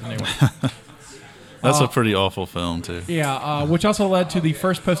after she read the new one. That's a pretty awful film, too. Yeah, which also led to the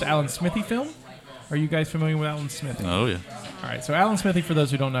first post-Alan Smithy film. Are you guys familiar with Alan Smithy? Oh, yeah. All right, so Alan Smithy, for those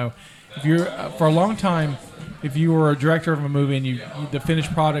who don't know, if you're for a long time, if you were a director of a movie and the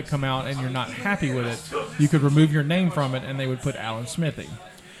finished product come out and you're not happy with it, you could remove your name from it and they would put Alan Smithy.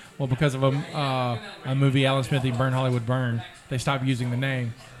 Well, because of a movie, Alan Smithy, Burn Hollywood Burn, they stopped using the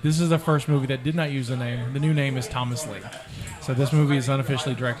name. This is the first movie that did not use the name. The new name is Thomas Lee. So this movie is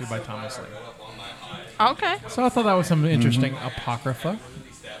unofficially directed by Thomas Lee. Okay. So I thought that was some interesting apocrypha.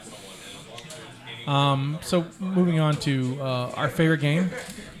 So moving on to our favorite game,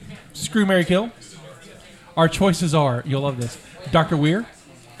 Screw, Marry, Kill. Our choices are, you'll love this, Dr. Weir,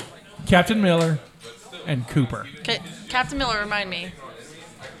 Captain Miller, and Cooper. Okay, Captain Miller, remind me.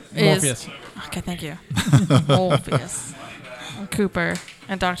 Morpheus. Okay, thank you. Morpheus. Cooper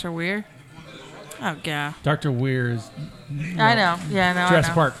and Dr. Weir. Oh, yeah. Dr. Weir is... I know. Yeah, no,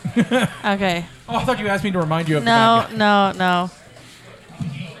 Jurassic I know. Park. Okay. Oh, I thought you asked me to remind you of the bad guy. No.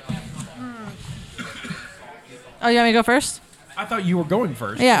 Oh, you want me to go first? I thought you were going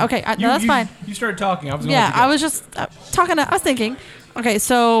first. Yeah, okay. No, that's fine. You started talking. I was going I was just talking. I was thinking. Okay,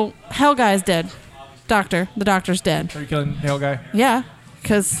 so Hell Guy's dead. The doctor's dead. Are you killing Hell Guy? Yeah,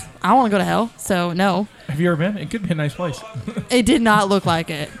 because I want to go to hell, so no. Have you ever been? It could be a nice place. It did not look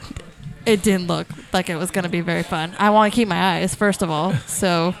like it. It didn't look like it was going to be very fun. I want to keep my eyes, first of all,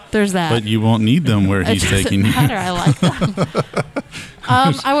 so there's that. But you won't need them where he's taking you. Matter. I like them.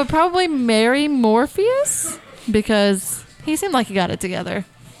 I would probably marry Morpheus because he seemed like he got it together.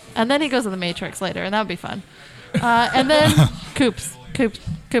 And then he goes to the Matrix later, and that would be fun. And then Coop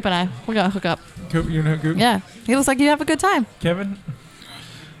and I, we're going to hook up. Coop, you know Coop? Yeah. He looks like you have a good time. Kevin?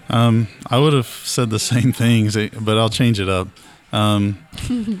 I would have said the same things, but I'll change it up.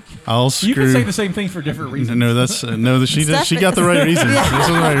 I'll screw. You can say the same thing for different reasons. No, she got the right reasons. Yeah. Those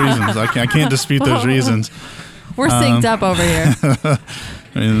are the right reasons. I can't dispute those reasons. We're synced up over here.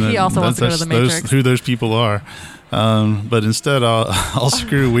 I mean, He also wants to go to the Matrix. Who those people are. But instead, I'll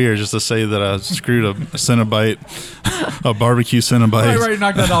screw Weir just to say that I screwed a Cenobite, a barbecue Cenobite. I already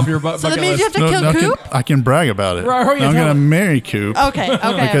knocked that off your bucket So that means list. you have to kill Coop? I can brag about it. Right, I'm going to marry Coop. Okay.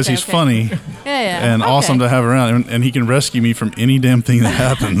 Because he's funny Yeah. and awesome to have around, and he can rescue me from any damn thing that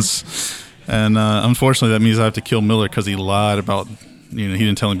happens. And unfortunately, that means I have to kill Miller because he lied about, he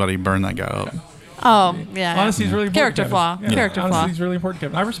didn't tell anybody he burned that guy up. Oh, yeah. Honesty is really important. Character Kevin. flaw. Yeah. Character flaw. Honesty is really important,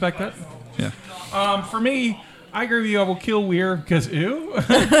 Kevin. I respect that. Yeah. For me, I agree with you. I will kill Weir because ew.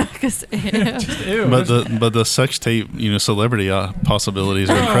 Because Just ew. But the sex tape, celebrity possibilities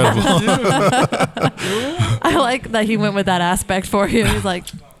are incredible. I like that he went with that aspect for you. He's like,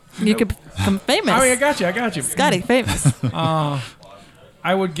 you could become famous. I got you. Scotty, famous.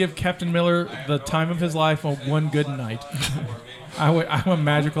 I would give Captain Miller the time of his life on one good night. I'm a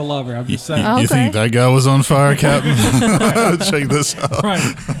magical lover. I'm just saying. You think that guy was on fire, Captain? Check this out. Right.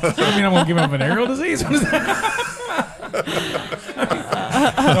 I mean, I'm going to give him venereal disease. What is that?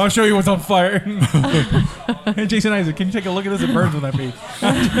 I'll show you what's on fire. Hey, Jason Isaac, can you take a look at this? It burns when I pee.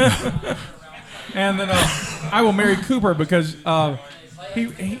 And then I will marry Cooper because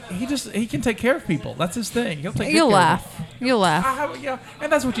he can take care of people. That's his thing. He'll take. You'll good care laugh. You'll laugh. Yeah,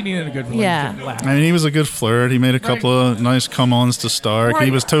 and that's what you need in a good relationship. Yeah. Laugh. I mean, he was a good flirt. He made a couple of nice come-ons to start. Right.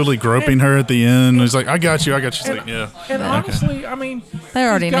 He was totally groping her at the end. He's like, I got you. She's like, yeah. And honestly, I mean, They're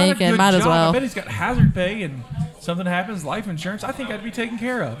already he's got a naked. good Might as job. well. I bet he's got hazard pay and something happens, life insurance. I think I'd be taken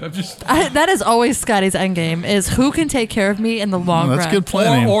care of. That is always Scotty's end game: is who can take care of me in the long That's run. good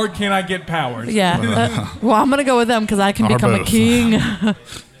planning. Or can I get powers? Yeah. Well, I'm gonna go with them because I can Or become a both. king.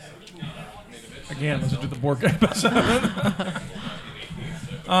 Again, listen to the board game episode.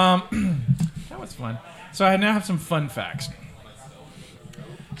 That was fun. So I now have some fun facts.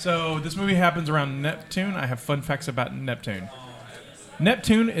 So this movie happens around Neptune. I have fun facts about Neptune.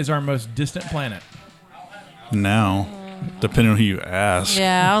 Neptune is our most distant planet. Now, depending on who you ask.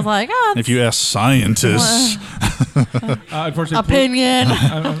 Yeah, I was like, oh, If you ask scientists, Unfortunately, opinion.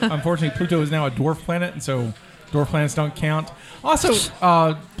 Unfortunately, Pluto is now a dwarf planet, and so dwarf planets don't count. Also,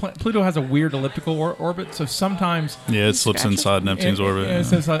 Pluto has a weird elliptical orbit, so sometimes yeah, it slips inside Neptune's orbit.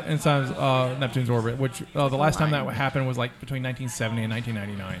 It's inside Neptune's orbit, which the last time that happened was like between 1970 and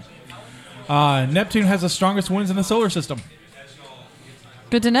 1999. Neptune has the strongest winds in the solar system.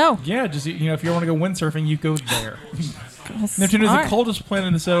 Good to know. Yeah, just if you want to go windsurfing, you go there. Neptune is the coldest planet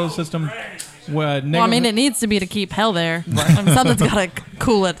in the solar system. Well, I mean, it needs to be to keep hell there. I mean, something's got to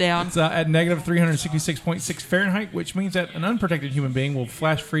cool it down. It's at negative 366.6 Fahrenheit, which means that an unprotected human being will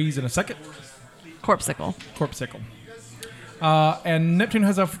flash freeze in a second. Corpsicle. And Neptune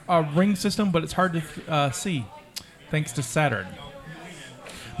has a ring system, but it's hard to see, thanks to Saturn.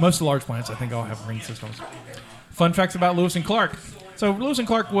 Most of the large planets, I think, all have ring systems. Fun facts about Lewis and Clark. So Lewis and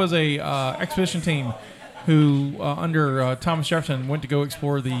Clark was a expedition team who, under Thomas Jefferson, went to go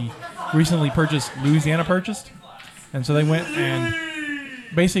explore the recently purchased Louisiana Purchase. And so they went and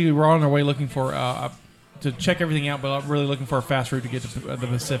basically were on their way looking for to check everything out, but really looking for a fast route to get to the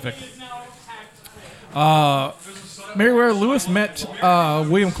Pacific. Meriwether Lewis met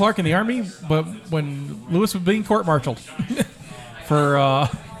William Clark in the Army, but when Lewis was being court-martialed for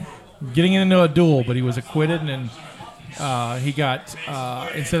getting into a duel, but he was acquitted, and he got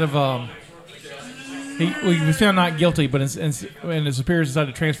instead of he was found not guilty, but and his superiors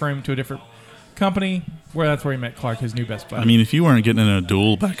decided to transfer him to a different company, that's where he met Clark, his new best buddy. I mean, if you weren't getting in a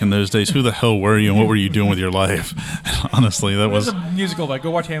duel back in those days, who the hell were you and what were you doing with your life? Honestly, that was a musical. Go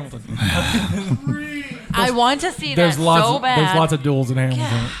watch Hamilton. I want to see that so bad. There's lots of duels in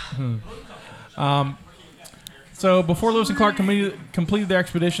Hamilton. So before Lewis and Clark completed their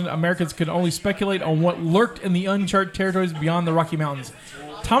expedition, Americans could only speculate on what lurked in the uncharted territories beyond the Rocky Mountains.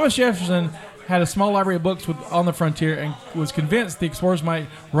 Thomas Jefferson had a small library of books on the frontier and was convinced the explorers might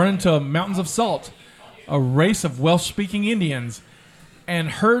run into mountains of salt, a race of Welsh-speaking Indians, and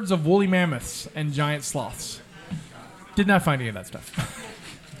herds of woolly mammoths and giant sloths. Did not find any of that stuff.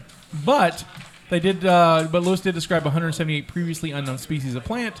 But Lewis did describe 178 previously unknown species of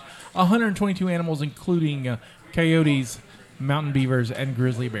plant, 122 animals, including coyotes, mountain beavers, and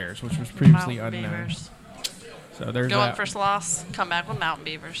grizzly bears, which was previously unknown. Beavers. So there's Going that. for sloths, come back with mountain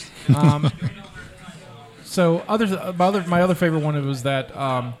beavers. So my other favorite one was that.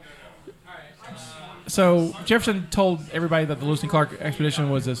 So Jefferson told everybody that the Lewis and Clark expedition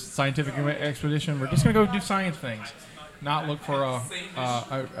was a scientific expedition. We're just going to go do science things, not look for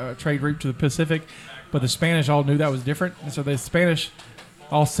a trade route to the Pacific. But the Spanish all knew that was different, and so the Spanish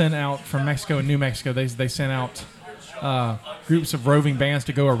all sent out from Mexico and New Mexico. They sent out groups of roving bands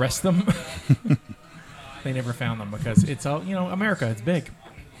to go arrest them. They never found them because it's all America. It's big.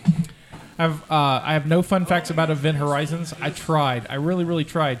 I have no fun facts about Event Horizons. I tried. I really, really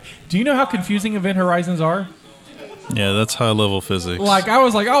tried. Do you know how confusing Event Horizons are? Yeah, that's high-level physics. Like, I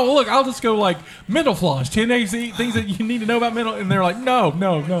was like, oh, look, I'll just go, like, mental flaws, 10 things that you need to know about mental, and they're like, no.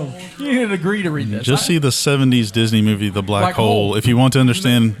 You need to agree to read this. Just see the 70s Disney movie, The Black Hole, if you want to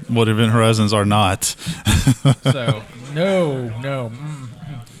understand what Event Horizons are not. So, no.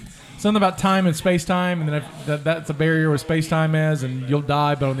 Something about time and space-time, and then that's a barrier where space-time is, and you'll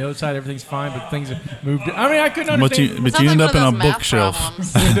die, but on the other side, everything's fine, but things have moved. I mean, I couldn't understand. But you end up in a bookshelf.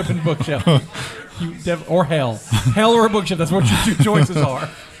 You end up in a bookshelf. Or hell. Hell or a bookshelf. That's what your two choices are.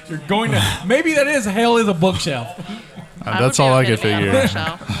 You're going to... Maybe that is... Hell is a bookshelf. That's all I could figure.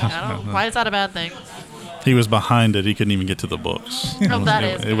 Why is that a bad thing? He was behind it. He couldn't even get to the books.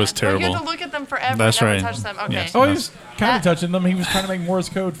 It was terrible. You have to look at them forever. That's never right. touch them. Okay. Yes. Oh, he was kind of touching them. He was trying to make Morse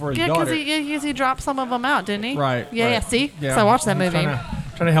code for his daughter. because he dropped some of them out, didn't he? Right. Yeah, right. see? Yeah. So I watched that movie.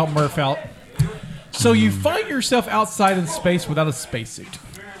 Trying to help Murph out. So you find yourself outside in space without a spacesuit.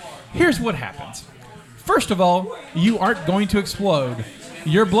 Here's what happens. First of all, you aren't going to explode.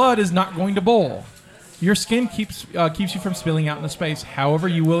 Your blood is not going to boil. Your skin keeps you from spilling out into space. However,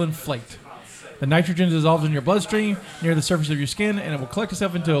 you will inflate. The nitrogen dissolves in your bloodstream near the surface of your skin, and it will collect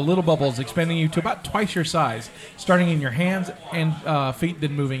itself into little bubbles, expanding you to about twice your size, starting in your hands and feet,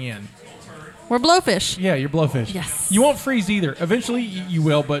 then moving in. We're blowfish. Yeah, you're blowfish. Yes. You won't freeze either. Eventually, you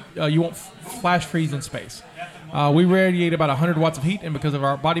will, but you won't flash freeze in space. We radiate about 100 watts of heat, and because of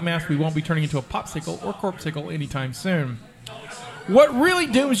our body mass, we won't be turning into a popsicle or corpsicle anytime soon. What really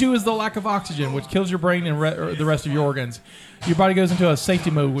dooms you is the lack of oxygen, which kills your brain and the rest of your organs. Your body goes into a safety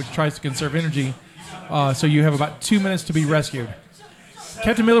mode, which tries to conserve energy, so you have about 2 minutes to be rescued.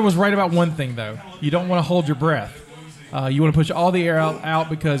 Captain Miller was right about one thing, though. You don't want to hold your breath. You want to push all the air out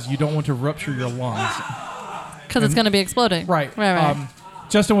because you don't want to rupture your lungs. Because it's going to be exploding. Right. Right.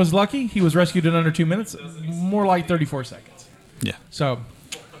 Justin was lucky. He was rescued in under 2 minutes, more like 34 seconds. Yeah. So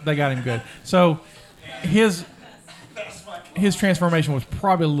they got him good. So his transformation was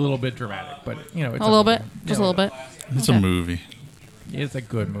probably a little bit dramatic, but it's a little bit, just a little bit. It's a movie. It's a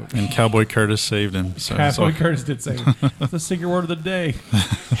good movie. And Cowboy Curtis saved him. So Cowboy Curtis did save him. That's the secret word of the day.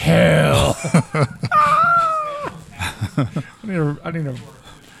 Hell. I need to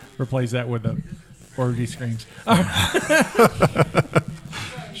replace that with the orgy screams.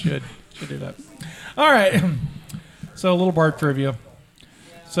 Should do that. All right. So a little bar trivia.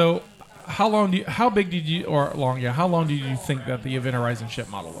 So how long did you think that the Event Horizon ship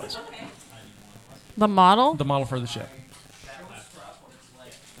model was? The model? The model for the ship.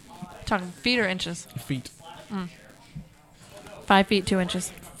 Talking feet or inches? Feet. 5 feet 2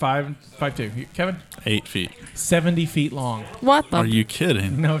 inches. 5'2". Kevin? 8 feet. 70 feet long. What the? Are you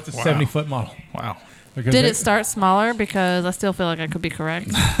kidding? No, it's a 70-foot model. Wow. Did it start smaller? Because I still feel like I could be correct.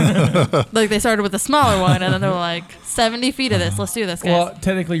 Like they started with a smaller one, and then they were like, 70 feet of this. Let's do this, guys. Well,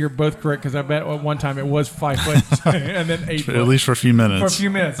 technically, you're both correct because I bet at one time it was 5 foot and then 8 foot. At least for a few minutes. For a few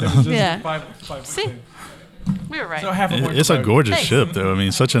minutes. It was just Yeah. 5 foot. See? We were right. So half a point It's for a both. gorgeous Thanks. ship, though. I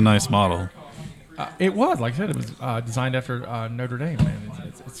mean, such a nice model. It was. Like I said, it was designed after Notre Dame. Man.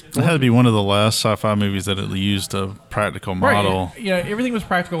 It's It had to be one of the last sci-fi movies that it used a practical model. Right. Yeah, everything was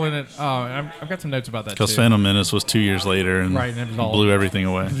practical in it. I've got some notes about that, Because too. Phantom Menace was 2 years later and Right, and it was all- blew everything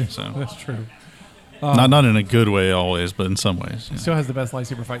away. So That's true. not in a good way always, but in some ways. It still has the best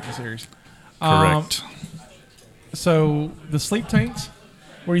lightsaber fight in the series. Correct. So the sleep tanks,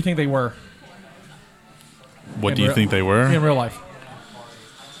 where do you think they were? What do you think they were? In real life.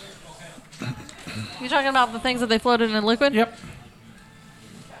 You talking about the things that they floated in liquid? Yep.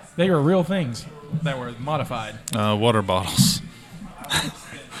 They were real things that were modified. Water bottles.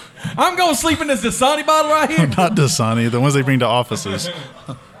 I'm going to sleep in this Dasani bottle right here. Not Dasani, the ones they bring to offices.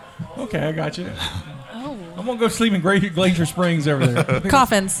 Okay, I got you. Oh. I'm going to go sleep in Glacier Springs over there.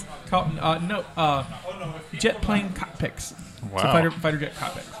 Coffins. Jet plane cockpits. Wow. So fighter jet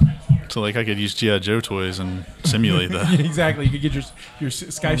cockpits. So like I could use G.I. Joe toys and simulate that. Exactly. You could get your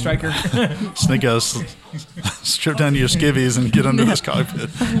Sky Striker. Sneak us, strip down to your skivvies and get under this cockpit.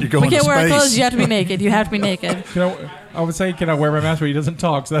 You're going We can't to wear our space. clothes. You have to be naked. You have to be naked. I would say, can I wear my mask where he doesn't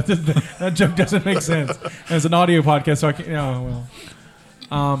talk? So that joke doesn't make sense. And it's an audio podcast, so I can't.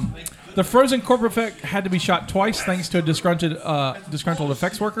 The frozen corporate effect had to be shot twice thanks to a disgruntled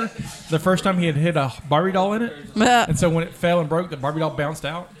effects worker. The first time he had hit a Barbie doll in it. And so when it fell and broke, the Barbie doll bounced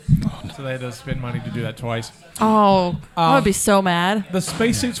out. So they had to spend money to do that twice. Oh, I would be so mad. The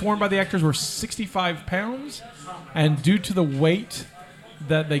spacesuits worn by the actors were 65 pounds. And due to the weight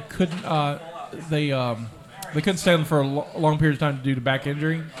that they couldn't stay on for a long period of time due to back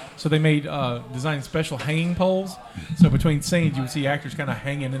injury. So they made designed special hanging poles. So between scenes, you would see actors kind of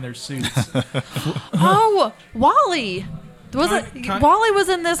hanging in their suits. Oh, Wally. Wally was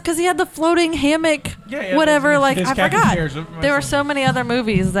in this because he had the floating hammock, whatever. Like his I captain forgot. chairs. There were so many other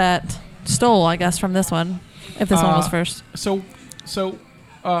movies that stole, I guess, from this one. If this one was first. So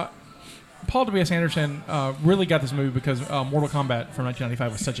Paul W.S. Anderson really got this movie because Mortal Kombat from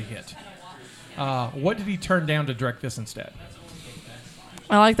 1995 was such a hit. What did he turn down to direct this instead?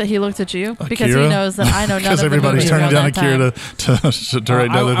 I like that he looked at you because Akira? he knows that I know none of the everybody's movies turning around down that time. Akira to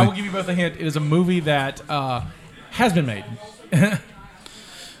direct another I thing. will give you both a hint. It is a movie that has been made.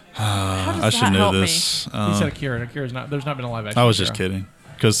 I should know this. He said Akira. Akira's not. There's not been a live action. I was just Akira. kidding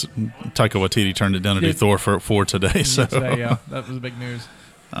because Taika Waititi turned it down to do Thor for today. So Today, yeah, that was big news.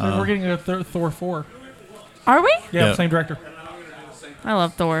 We're getting a Thor 4. Are we? Yeah, same director. I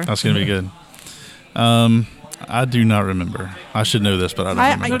love Thor. that's gonna be good. I do not remember. I should know this, but I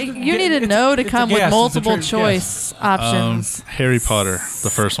don't remember. You need to know to it's a come guess. with It's a multiple true choice options. Harry Potter, the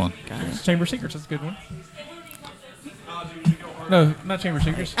first one. Chamber of Secrets. That's a good one. No, not Chamber of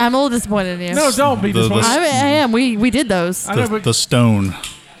Secrets. I'm a little disappointed in you. No, don't be The- disappointed. I am. We did those. I know, but The stone.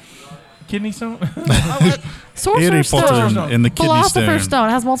 Kidney stone. Sorcerer's Harry Potter Stone. and the Kidney Philosopher's Stone. Stone.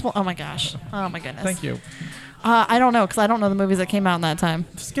 It has multiple. Oh my gosh. Oh my goodness. Thank you. I don't know because I don't know the movies that came out in that time.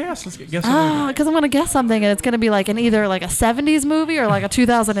 Just guess. Let's guess. What movie. Because I'm gonna guess something and it's gonna be like an either like a 70s movie or like a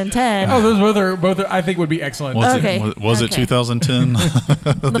 2010. Oh, those both are, I think would be excellent. Was it 2010?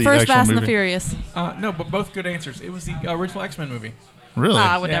 The first Fast and the Furious. No, but both good answers. It was the original X-Men movie. Really?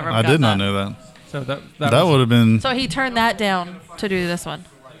 I would never. I Have did got not know that. So that would have been. So he turned that down to do this one.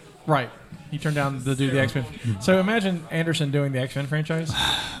 Right. He turned down to do the X-Men. So imagine Anderson doing the X-Men franchise.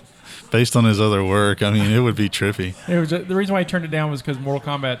 Based on his other work, I mean, it would be trippy. It was the reason why he turned it down was because Mortal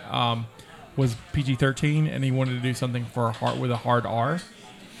Kombat was PG-13, and he wanted to do something with a hard R,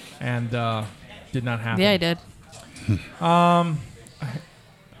 and did not happen. Yeah, he did.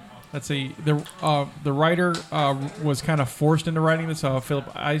 Let's see. The writer was kind of forced into writing this,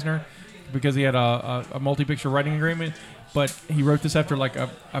 Philip Eisner, because he had a multi-picture writing agreement. But he wrote this after like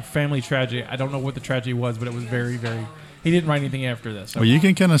a family tragedy. I don't know what the tragedy was, but it was very, very. He didn't write anything after this. So. Well, you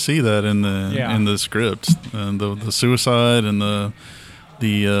can kind of see that in the script, and the suicide and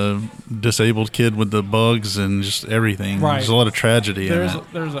the disabled kid with the bugs and just everything. Right. There's a lot of tragedy in it.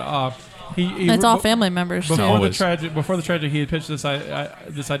 There's It's all family members too. Before the tragedy, he had pitched this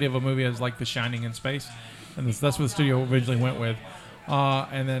idea of a movie as like The Shining in space, and that's what the studio originally went with,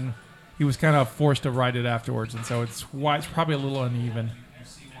 and then he was kind of forced to write it afterwards, and so it's probably a little uneven.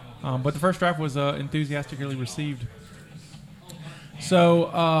 But the first draft was enthusiastically received.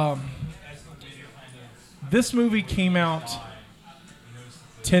 So this movie came out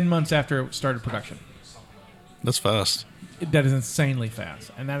 10 months after it started production. That's fast. That is insanely fast,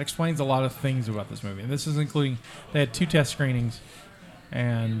 and that explains a lot of things about this movie. And this is including they had 2 test screenings,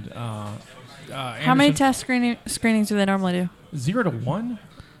 and how many test screenings do they normally do? 0 to 1.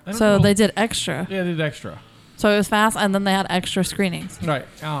 So they did extra. Yeah, they did extra. So it was fast, and then they had extra screenings. Right,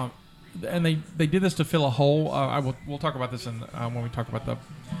 and they did this to fill a hole. We'll talk about this when we talk about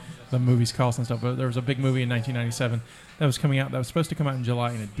the movie's cost and stuff. But there was a big movie in 1997 that was coming out that was supposed to come out in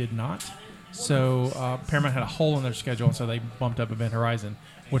July, and it did not. So Paramount had a hole in their schedule, and so they bumped up Event Horizon,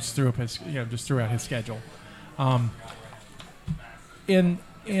 which threw out his schedule. In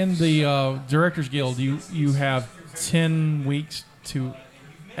the Directors Guild, you have 10 weeks to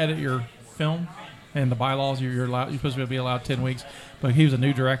edit your film, and the bylaws you're supposed to be allowed 10 weeks. But he was a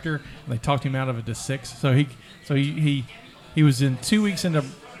new director, and they talked him out of it to 6. So he was in 2 weeks into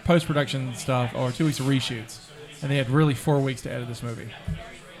post production stuff, or 2 weeks of reshoots, and they had really 4 weeks to edit this movie.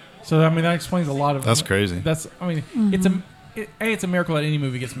 So I mean that explains a lot of. That's crazy. It's a miracle that any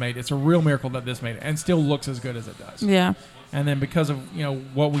movie gets made. It's a real miracle that this made it, and still looks as good as it does. Yeah. And then because of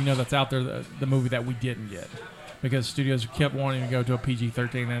what we know that's out there, the movie that we didn't get, because studios kept wanting to go to a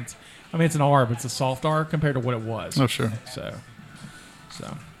PG-13, and it's an R, but it's a soft R compared to what it was. Oh sure. So.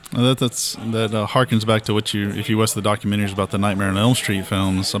 That harkens back to if you watch the documentaries about the Nightmare on Elm Street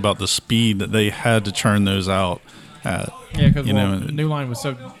films, about the speed that they had to churn those out at. Yeah, because New Line was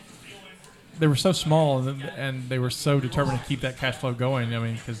they were so small, and they were so determined to keep that cash flow going. I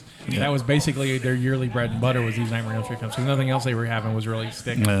mean, because that was basically their yearly bread and butter was these Nightmare on Elm Street films. Because nothing else they were having was really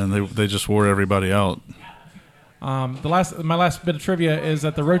sticking. And they just wore everybody out. My last bit of trivia is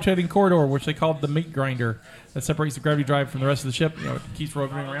that the rotating corridor, which they called the meat grinder, that separates the gravity drive from the rest of the ship, it keeps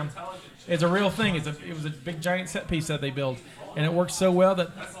rotating around. It's a real thing. It was a big giant set piece that they built, and it worked so well that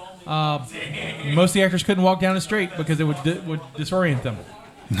most of the actors couldn't walk down the street because it would disorient them.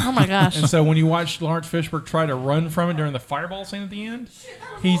 Oh my gosh! And so when you watch Lawrence Fishburne try to run from it during the fireball scene at the end,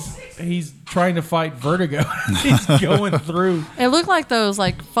 he's trying to fight vertigo. He's going through. It looked like those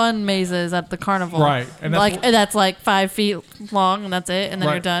fun mazes at the carnival, right? And that's 5 feet long, and that's it, and then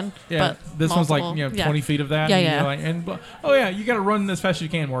right. you're done. Yeah, but this one's 20 feet of that. Yeah, and you got to run as fast as you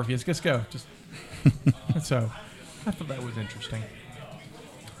can, Morpheus. Just go. So, I thought that was interesting.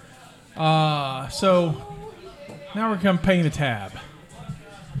 So now we're paying the tab.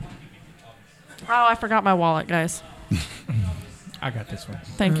 Oh, I forgot my wallet, guys. I got this one.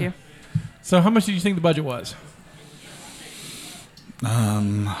 Thank you. So how much do you think the budget was?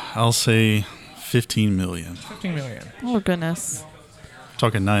 I'll say $15 million. $15 million. Oh, goodness.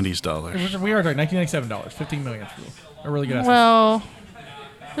 Talking 90s dollars. We are talking $1997. $15 million. A really good estimate. Well,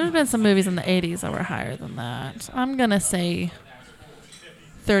 there's been some movies in the 80s that were higher than that. I'm going to say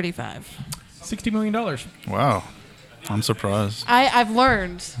 35. $60 million. Wow. I'm surprised. I've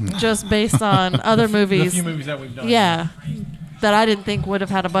learned just based on other movies. The few movies that we've done. Yeah. That I didn't think would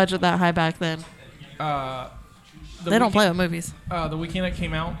have had a budget that high back then. They don't play with movies. The weekend it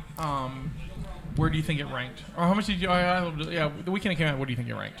came out, where do you think it ranked? Or how much did you... the weekend it came out, what do you think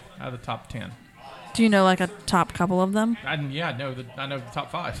it ranked out of the top 10? Do you know a top couple of them? I know the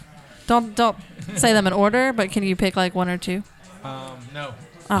top 5. Don't say them in order, but can you pick like one or two? No.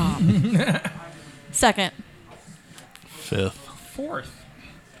 Oh. Second. Fifth. Fourth.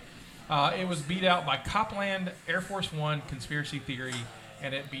 It was beat out by Copland, Air Force One, Conspiracy Theory,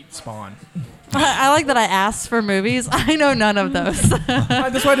 and it beat Spawn. I like that I asked for movies. I know none of those.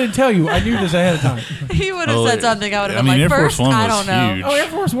 That's why I didn't tell you. I knew this ahead of time. He would have said something. I would have been Air like, Force first, One I was don't know. huge. Oh, Air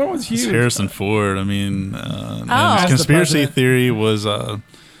Force One was It's huge. Harrison Ford. I mean, Oh. Conspiracy Theory was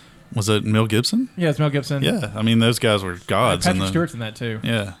it Mel Gibson? Yeah, it's Mel Gibson. Yeah, I mean those guys were gods. Patrick Stewart's in that too.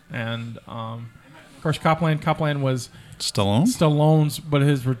 Yeah, And of course, Copland was Stallone. but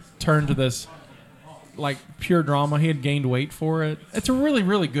his return to this like pure drama. He had gained weight for it. It's a really,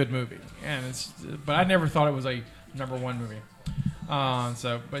 really good movie, and but I never thought it was a number one movie. Those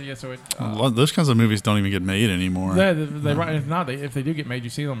kinds of movies don't even get made anymore. If they do get made, you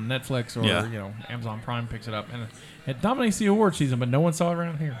see them on Netflix or Amazon Prime picks it up, and it dominates the award season. But no one saw it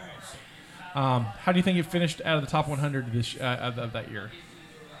around here. How do you think it finished out of the top 100 of that year?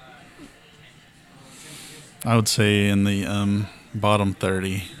 I would say in the bottom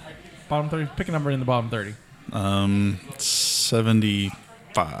 30. Bottom 30. Pick a number in the bottom 30.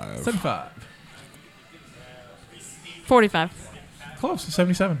 75. 75. 45. Close.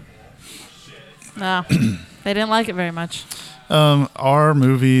 77. No, they didn't like it very much. Our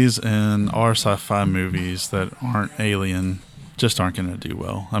movies and our sci-fi movies that aren't Alien just aren't going to do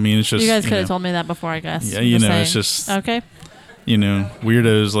well. I mean, it's just you guys could have told me that before, I guess. Yeah, It's just okay.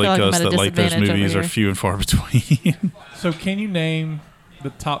 Weirdos like I'm us at a that like those disadvantage movies over are here. few and far between. So, can you name the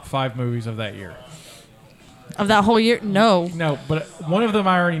top 5 movies of that year? Of that whole year? No. No, but one of them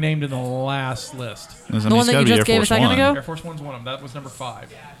I already named in the last list. The one that you just gave a second ago? Air Force One's one of them. That was number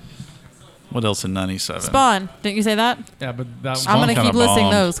 5. What else in 97? Spawn. Didn't you say that? Yeah, but that was I'm going to kinda keep listing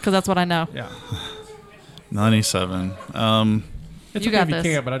bombed. those because that's what I know. Yeah. 97. It's You okay got if you this.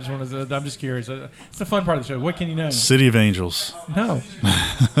 can't, but I'm just curious. It's the fun part of the show. What can you name? City of Angels. No.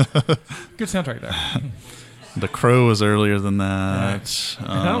 Good soundtrack there. The Crow was earlier than that. And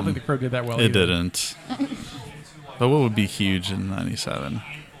I don't think The Crow did that well It either. didn't. But what would be huge in 97?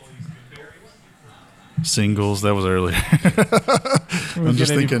 Singles, that was earlier. I'm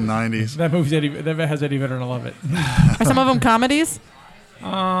just thinking 90s. That has Eddie Vedder, and I love it. Are some of them comedies?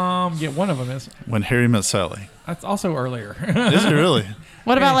 Yeah, one of them is. When Harry Met Sally. That's also earlier. Is it really?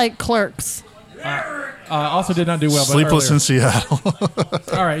 What about like Clerks? Also did not do well. Sleepless but in Seattle.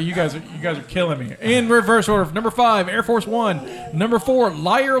 All right, you guys are killing me. In reverse order: number 5, Air Force One; number 4,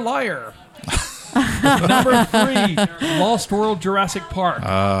 Liar Liar; number 3, Lost World: Jurassic Park;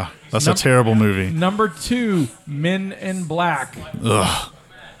 That's a terrible movie. number 2, Men in Black; Ugh.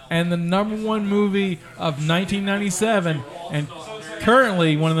 and the number 1 movie of 1997, and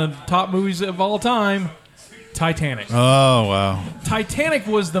currently one of the top movies of all time, Titanic. Oh, wow. Titanic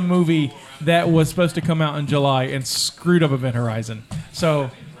was the movie that was supposed to come out in July and screwed up Event Horizon. So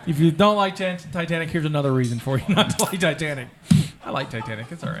if you don't like Titanic, here's another reason for you not to like Titanic. I like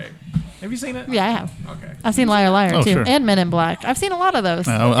Titanic. It's all right. Have you seen it? Yeah, I have. Okay. I've seen Liar Liar Oh, too, sure. and Men in Black. I've seen a lot of those.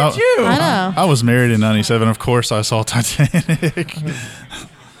 Look at you. I know. I was married in 97. Of course, I saw Titanic.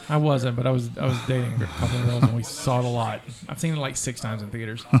 I wasn't, but I was dating a couple of girls and we saw it a lot. I've seen it like 6 times in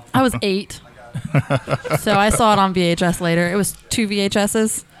theaters. I was 8. So I saw it on VHS later. It was 2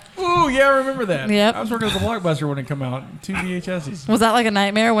 VHSs. Ooh, yeah, I remember that. Yep. I was working at the Blockbuster when it came out. 2 VHSs. Was that like a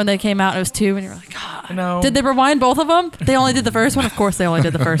nightmare when they came out? It was 2, and you were like, God. No. Did they rewind both of them? They only did the first one? Of course they only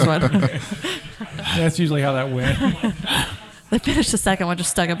did the first one. That's usually how that went. They finished the second one,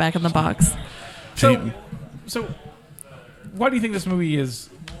 just stuck it back in the box. So why do you think this movie is,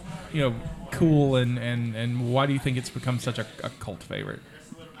 cool and why do you think it's become such a cult favorite?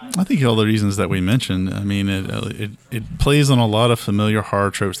 I think all the reasons that we mentioned. I mean, it plays on a lot of familiar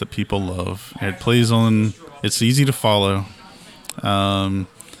horror tropes that people love. It plays on. It's easy to follow.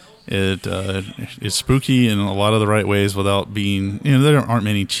 It's spooky in a lot of the right ways without being. There aren't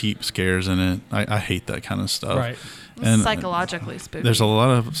many cheap scares in it. I hate that kind of stuff. Right. And Psychologically spooky. there's a lot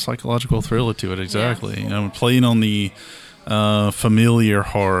of psychological thrill to it. Exactly. Playing on the familial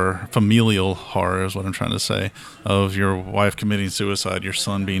horror is what I'm trying to say, of your wife committing suicide, your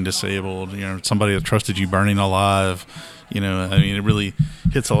son being disabled, somebody that trusted you burning alive. It really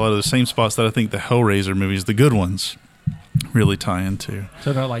hits a lot of the same spots that I think the Hellraiser movies, the good ones, really tie into.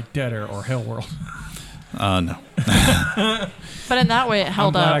 So not like Deader or Hellworld. No. But in that way, it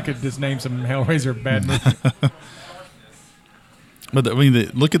held I'm glad up. I could just name some Hellraiser bad movies. But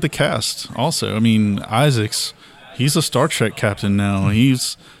look at the cast also. Isaacs, he's a Star Trek captain now.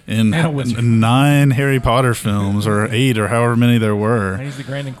 He's in And a wizard. 9 Harry Potter films, or 8, or however many there were. He's the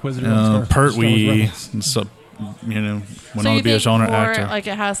Grand Inquisitor. of Star Wars Pertwee, Rebels. went So on you to be a think genre more actor. like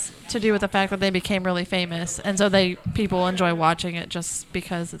it has to do with the fact that they became really famous, and so people enjoy watching it just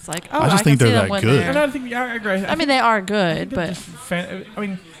because it's like, oh, I just can think they're see them that when good. And they're- I think I agree. I mean, they are good, but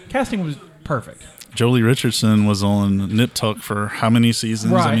casting was perfect. Jolie Richardson was on Nip Tuck for how many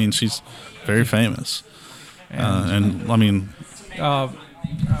seasons? Right. I mean, she's very famous. And I mean,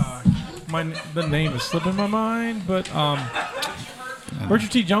 The name is slipping my mind, but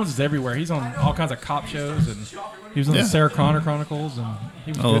Richard T. Jones is everywhere. He's on all kinds of cop shows, and he was on the Sarah Connor Chronicles, and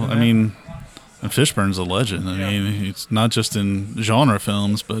he was good in that. And Fishburne's a legend. I mean, it's not just in genre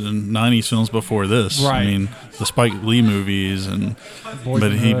films, but in '90s films before this. Right. I mean, the Spike Lee movies, and Boys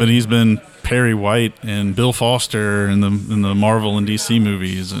in the Hood. but he's been Perry White and Bill Foster in the Marvel and DC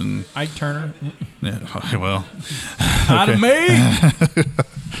movies, and Ike Turner. yeah, well, Out of me.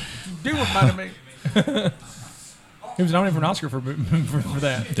 Do it out of me. He was nominated for an Oscar for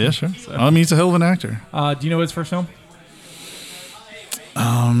that. yeah, sure. I mean, he's a hell of an actor. Do you know his first film?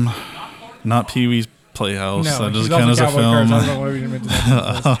 Not Pee Wee's Playhouse. No, That he's doesn't count as also a Cowboy film. Curtis. I don't know why we didn't mention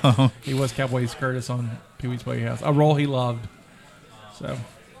that. He was Cowboy Curtis on Pee Wee's Playhouse, a role he loved. So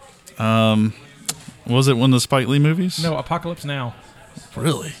Was it one of the Spike Lee movies? no, Apocalypse Now.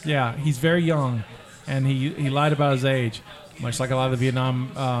 Really? Yeah, he's very young, and he lied about his age, much like a lot of the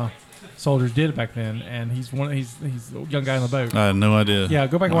Vietnam soldiers did back then. And he's a young guy on the boat. I had no idea. Yeah,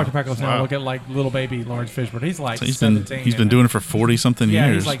 go back and watch Apocalypse Now. Wow. Look at like little baby Lawrence Fishburne. He's like So he's 17. been doing it for 40 something Yeah,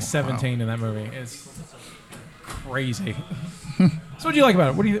 years. he's like 17 in that movie. It's crazy. So what do you like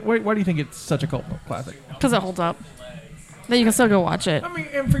about it? Why do you think it's such a cult classic? because it holds up. Then you can still go watch it. I mean,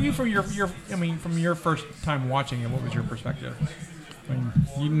 and for you, from your first time watching it, what was your perspective? I mean,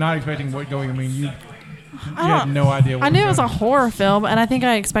 you're not expecting what going. I mean, you had no idea. What I knew it was a going. horror film, and I think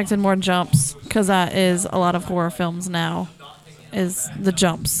I expected more jumps because that is a lot of horror films now, is the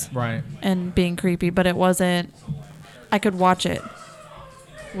jumps Right. and being creepy. But it wasn't. I could watch it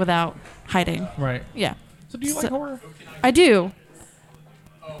without hiding. Right. Yeah, So do you like horror? I do.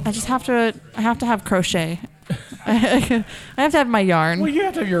 I just have to. I have to have crochet. I have to have my yarn. Well, you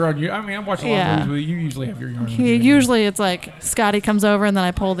have to have your own. I mean, I've watched a lot Yeah. of movies, but you usually have your yarn. with you. Usually it's like Scotty comes over and then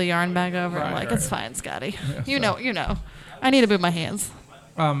I pull the yarn bag over. I'm Right, like, right. it's fine, Scotty. You know. I need to move my hands.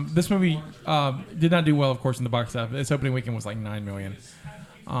 This movie did not do well, of course, in the box office. Its opening weekend was like $9 million,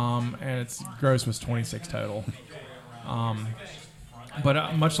 and its gross was 26 total.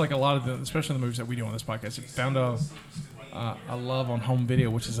 But much like a lot of especially the movies that we do on this podcast, it found a love on home video,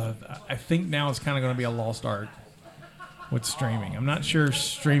 which is I think now is kind of going to be a lost art with streaming. I'm not sure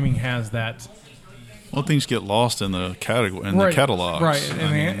streaming has that. Well, things get lost in the category the Right, catalogs. right?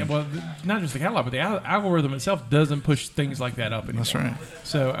 I mean, Not just the catalog, but the algorithm itself doesn't push things like that up anymore. that's right.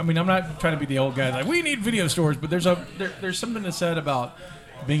 So, I mean, I'm not trying to be the old guy like we need video stores, but there's something to said about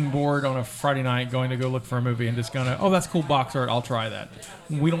being bored on a Friday night, going to go look for a movie and just going to, that's cool box art, I'll try that.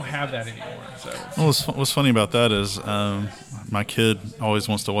 We don't have that anymore. So, Well, what's funny about that is my kid always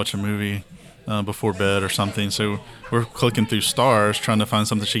wants to watch a movie before bed or something. So we're clicking through Stars trying to find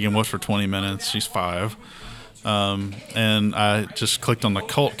something she can watch for 20 minutes. She's 5. And I just clicked on the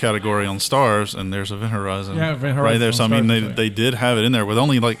cult category on Stars, and there's Event Horizon, Yeah, Event right Horizon there. on So, I mean, Stars, they did have it in there with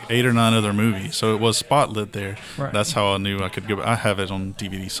only like 8 or 9 other movies. So it was spotlit there. Right. That's how I knew I could go. I have it on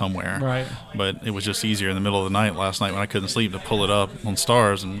DVD somewhere. Right. But it was just easier in the middle of the night last night when I couldn't sleep to pull it up on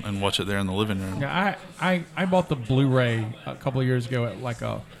Stars and watch it there in the living room. yeah, I bought the Blu-ray a couple of years ago at like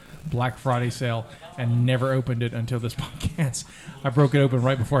a Black Friday sale and never opened it until this podcast. I broke it open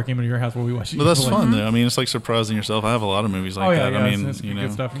right before I came into your house where we watched it. But that's fun, though. I mean, it's like surprising yourself. I have a lot of movies like that. I mean, it's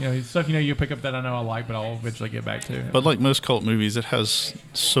good stuff. Stuff you pick up that I know I like, but I'll eventually get back to. But like most cult movies, it has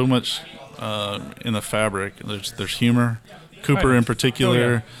so much in the fabric. There's humor. Cooper Right. in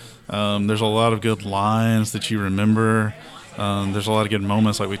particular. There's a lot of good lines that you remember. There's a lot of good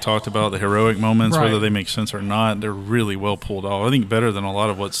moments, like we talked about, the heroic moments, Right. whether they make sense or not. They're really well pulled off. I think better than a lot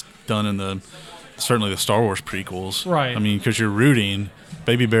of what's done in certainly the Star Wars prequels. Right. I mean, because you're rooting.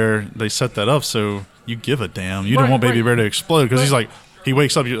 Baby Bear, they set that up so you give a damn. You Right, don't want Baby right. Bear to explode because Right. he's like, he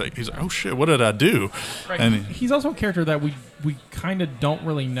wakes up, he's like, oh shit, what did I do? Right. And He's also a character that we kind of don't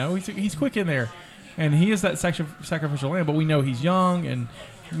really know. He's quick in there, and he is that sacrificial lamb. But we know he's young and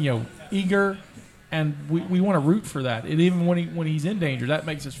eager, and we want to root for that. And even when he's in danger, that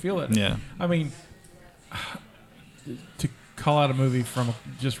makes us feel it. yeah. I mean, to call out a movie from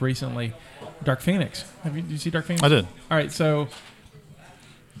just recently, Dark Phoenix. Did you see Dark Phoenix? I did. All right, so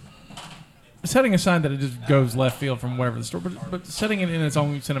setting aside that it just goes left field from whatever the story, but setting it in its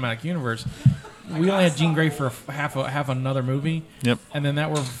own cinematic universe, we only had Jean Grey for half another movie. Yep. And then that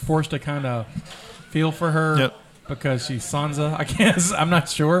we're forced to kind of feel for her. Yep. because she's Sansa, I guess. I'm not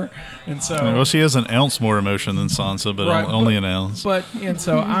sure. And so, Well, she has an ounce more emotion than Sansa, but Right, only an ounce. But and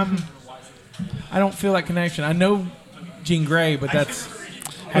so I don't feel that connection. I know Jean Grey, but that's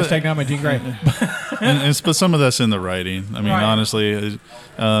hashtag not my Jean Grey. But some of that's in the writing. I mean, Right. honestly,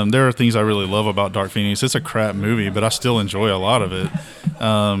 there are things I really love about Dark Phoenix. It's a crap movie, but I still enjoy a lot of it.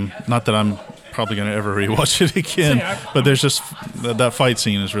 Not that I'm probably going to ever rewatch it again, but there's just that fight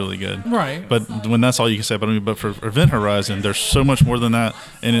scene is really good. Right. But when that's all you can say about me, but for Event Horizon, there's so much more than that,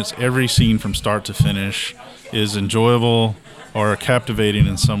 and it's every scene from start to finish is enjoyable or captivating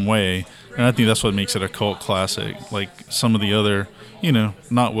in some way, and I think that's what makes it a cult classic. Like some of the other,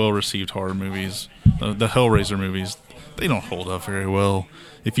 not well received horror movies, the Hellraiser movies, they don't hold up very well.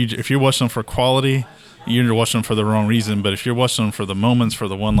 If you're watching them for quality, you're watching them for the wrong reason. But if you're watching them for the moments, for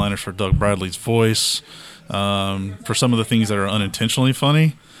the one-liners, for Doug Bradley's voice, for some of the things that are unintentionally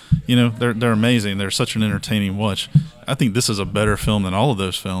funny, they're amazing. They're such an entertaining watch. I think this is a better film than all of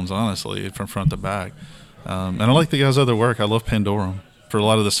those films, honestly, from front to back. And I like the guy's other work. I love Pandorum for a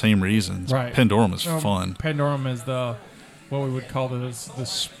lot of the same reasons. Right. Pandorum is fun. Pandorum is what we would call the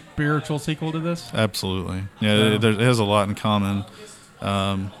spiritual sequel to this. Absolutely. Yeah, it has a lot in common.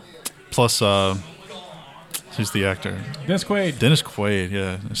 Plus, who's the actor? Dennis Quaid. Dennis Quaid,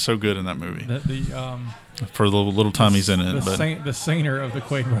 yeah. He's so good in that movie. For the little time he's in it. The singer of the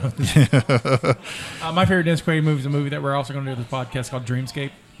Quaid brothers. My favorite Dennis Quaid movie is a movie that we're also going to do this podcast called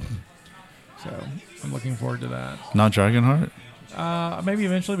Dreamscape. So I'm looking forward to that. Not Dragonheart? Maybe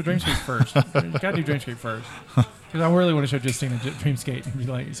eventually, but Dreamscape first. You got to do Dreamscape first. Because I really want to show Justine Dreamscape and be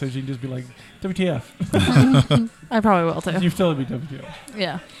like, so she can just be like, WTF. I probably will too. You still be WTF.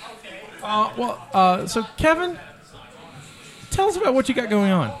 Yeah. So Kevin, tell us about what you got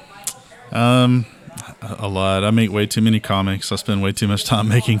going on. A lot. I make way too many comics. I spend way too much time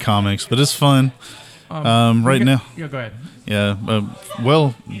making comics, but it's fun. Right now. Yeah, go ahead. Yeah.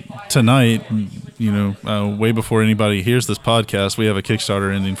 Well, tonight, way before anybody hears this podcast, we have a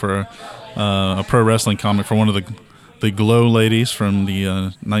Kickstarter ending for a pro wrestling comic for one of the Glow ladies from the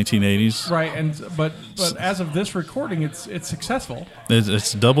 1980s. Right, but as of this recording, it's successful.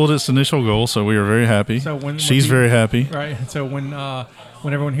 It's doubled its initial goal, so we are very happy. So she's very happy. Right. So when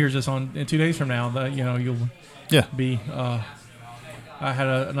everyone hears this in 2 days from now, you'll be. I had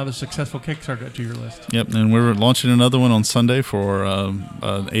another successful Kickstarter to your list. Yep, and we're launching another one on Sunday for an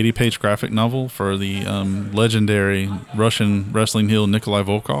 80-page graphic novel for the legendary Russian wrestling heel Nikolai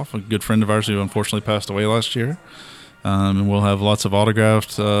Volkov, a good friend of ours who unfortunately passed away last year. And we'll have lots of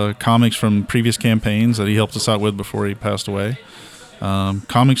autographed comics from previous campaigns that he helped us out with before he passed away.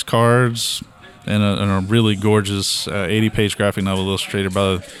 Comics cards and a really gorgeous 80-page graphic novel illustrated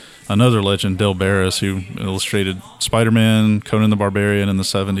by another legend, Del Barris, who illustrated Spider-Man, Conan the Barbarian in the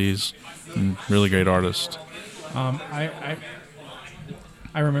 70s. Really great artist. I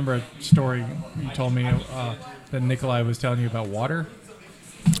remember a story you told me that Nikolai was telling you about water.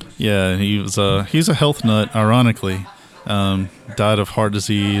 Yeah, he's a health nut, ironically. Died of heart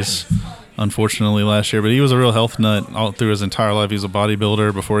disease, unfortunately, last year. But he was a real health nut all through his entire life. He was a bodybuilder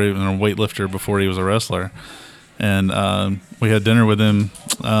and a weightlifter before he was a wrestler. And we had dinner with him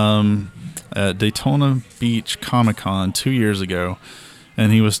at Daytona Beach Comic-Con 2 years ago.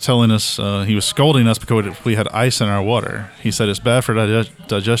 And he was telling us, he was scolding us because we had ice in our water. He said, it's bad for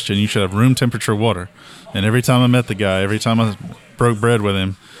digestion. You should have room temperature water. And every time I met the guy, every time I broke bread with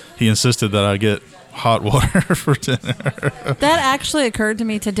him, he insisted that I get hot water for dinner. That actually occurred to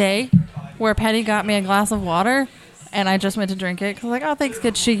me today, where Penny got me a glass of water, and I just went to drink it. Because like, oh, thanks,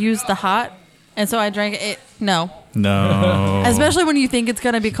 kid. She used the hot. And so I drank it. No. Especially when you think it's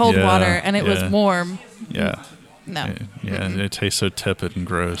going to be cold water, and it was warm. Yeah. No. Yeah, it tastes so tepid and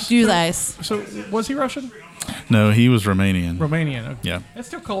gross. Use ice. So was he Russian? No, he was Romanian. Romanian. Okay. Yeah. It's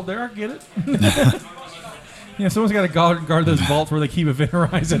still cold there. I get it. Someone's got to guard those vaults where they keep Event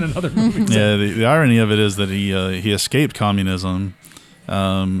Horizon and other movies. Yeah, the irony of it is that he escaped communism,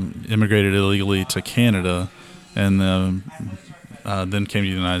 immigrated illegally to Canada, and then came to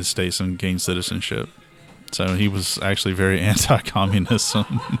the United States and gained citizenship. So he was actually very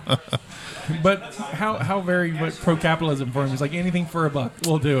anti-communism. But how very pro-capitalism for him? He's like, anything for a buck,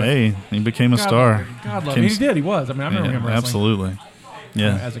 we'll do it. He became a star. God love him. He did. He was. I mean, I remember him wrestling. Absolutely.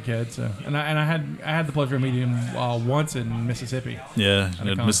 Yeah. As a kid, so and I had the pleasure of meeting him once in Mississippi. Yeah,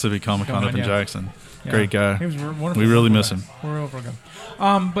 at Mississippi Comic-Con up in Jackson. Yeah. Great guy. He was wonderful. We really miss him. We're over him.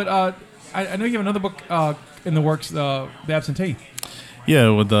 But I know you have another book in the works, The Absentee. Yeah,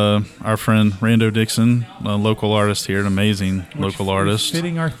 with our friend Rando Dixon, a local artist here, an amazing local artist.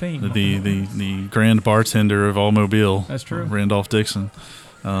 Fitting our theme. The grand bartender of all Mobile. That's true. Randolph Dixon.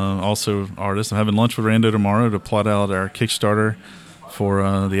 also artist. I'm having lunch with Rando tomorrow to plot out our Kickstarter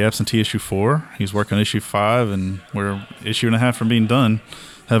for the Absentee issue 4. He's working on issue 5, and we're issue and a half from being done,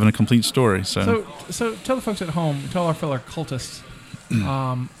 having a complete story. So tell the folks at home, tell our fellow cultists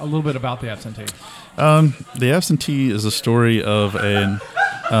a little bit about the Absentee. The Absentee is a story of an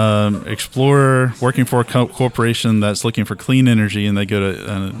explorer working for a corporation that's looking for clean energy, and they go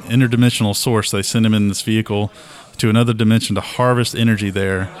to an interdimensional source. They send him in this vehicle to another dimension to harvest energy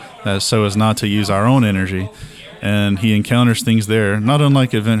there, so as not to use our own energy. And he encounters things there, not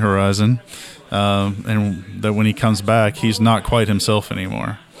unlike Event Horizon, and that when he comes back, he's not quite himself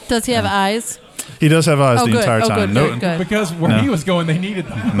anymore. Does he have eyes? He does have eyes the good. entire time. Good. Because where he was going, they needed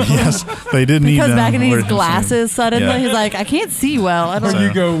them. Yes, they did need them. Because back in where these glasses, suddenly Yeah. he's like, I can't see well. I don't Where know.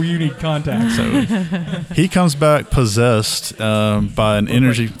 you go, you need contacts. So he comes back possessed by an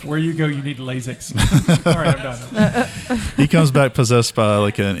energy. Where you go, you need Lasix. All right, I'm done. He comes back possessed by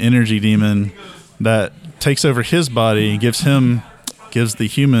like an energy demon that takes over his body, gives the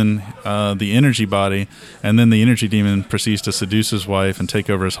human the energy body, and then the energy demon proceeds to seduce his wife and take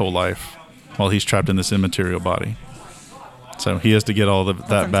over his whole life while he's trapped in this immaterial body. So he has to get all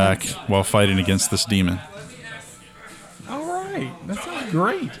that back while fighting against this demon. All right, that sounds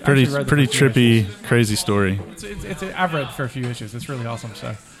great. Pretty Actually read the first few trippy, issues. crazy story. I've read for a few issues. It's really awesome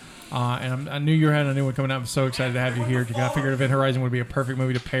stuff. And I knew you had a new one coming out. I'm so excited to have you here. I figured Event Horizon would be a perfect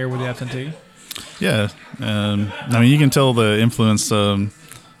movie to pair with The Absentee. Yeah, I mean, you can tell the influence on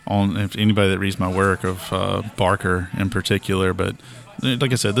if anybody that reads my work of Barker in particular. But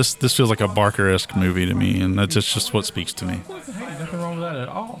like I said, this feels like a Barker-esque movie to me, and that's just what speaks to me. Hey, nothing wrong with that at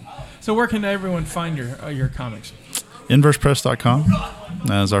all. So where can everyone find your comics?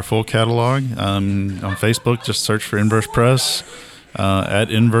 InversePress.com is our full catalog. On Facebook, just search for Inverse Press.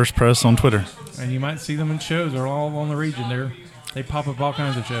 At Inverse Press on Twitter. And you might see them in shows. They're all on the region. They pop up all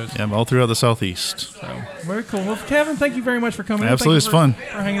kinds of shows. Yeah, all throughout the Southeast. So very cool. Well, Kevin, thank you very much for coming. Absolutely, it's fun.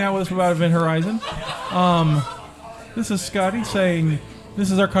 For hanging out with us about Event Horizon. This is Scotty saying,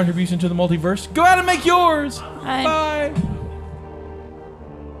 this is our contribution to the multiverse. Go out and make yours. Bye.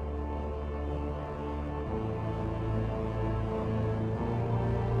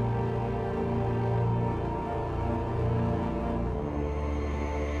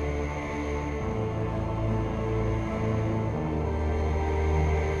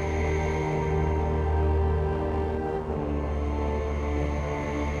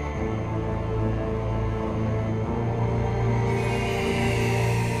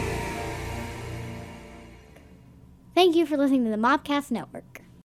 Thank you for listening to the Mobcast Network.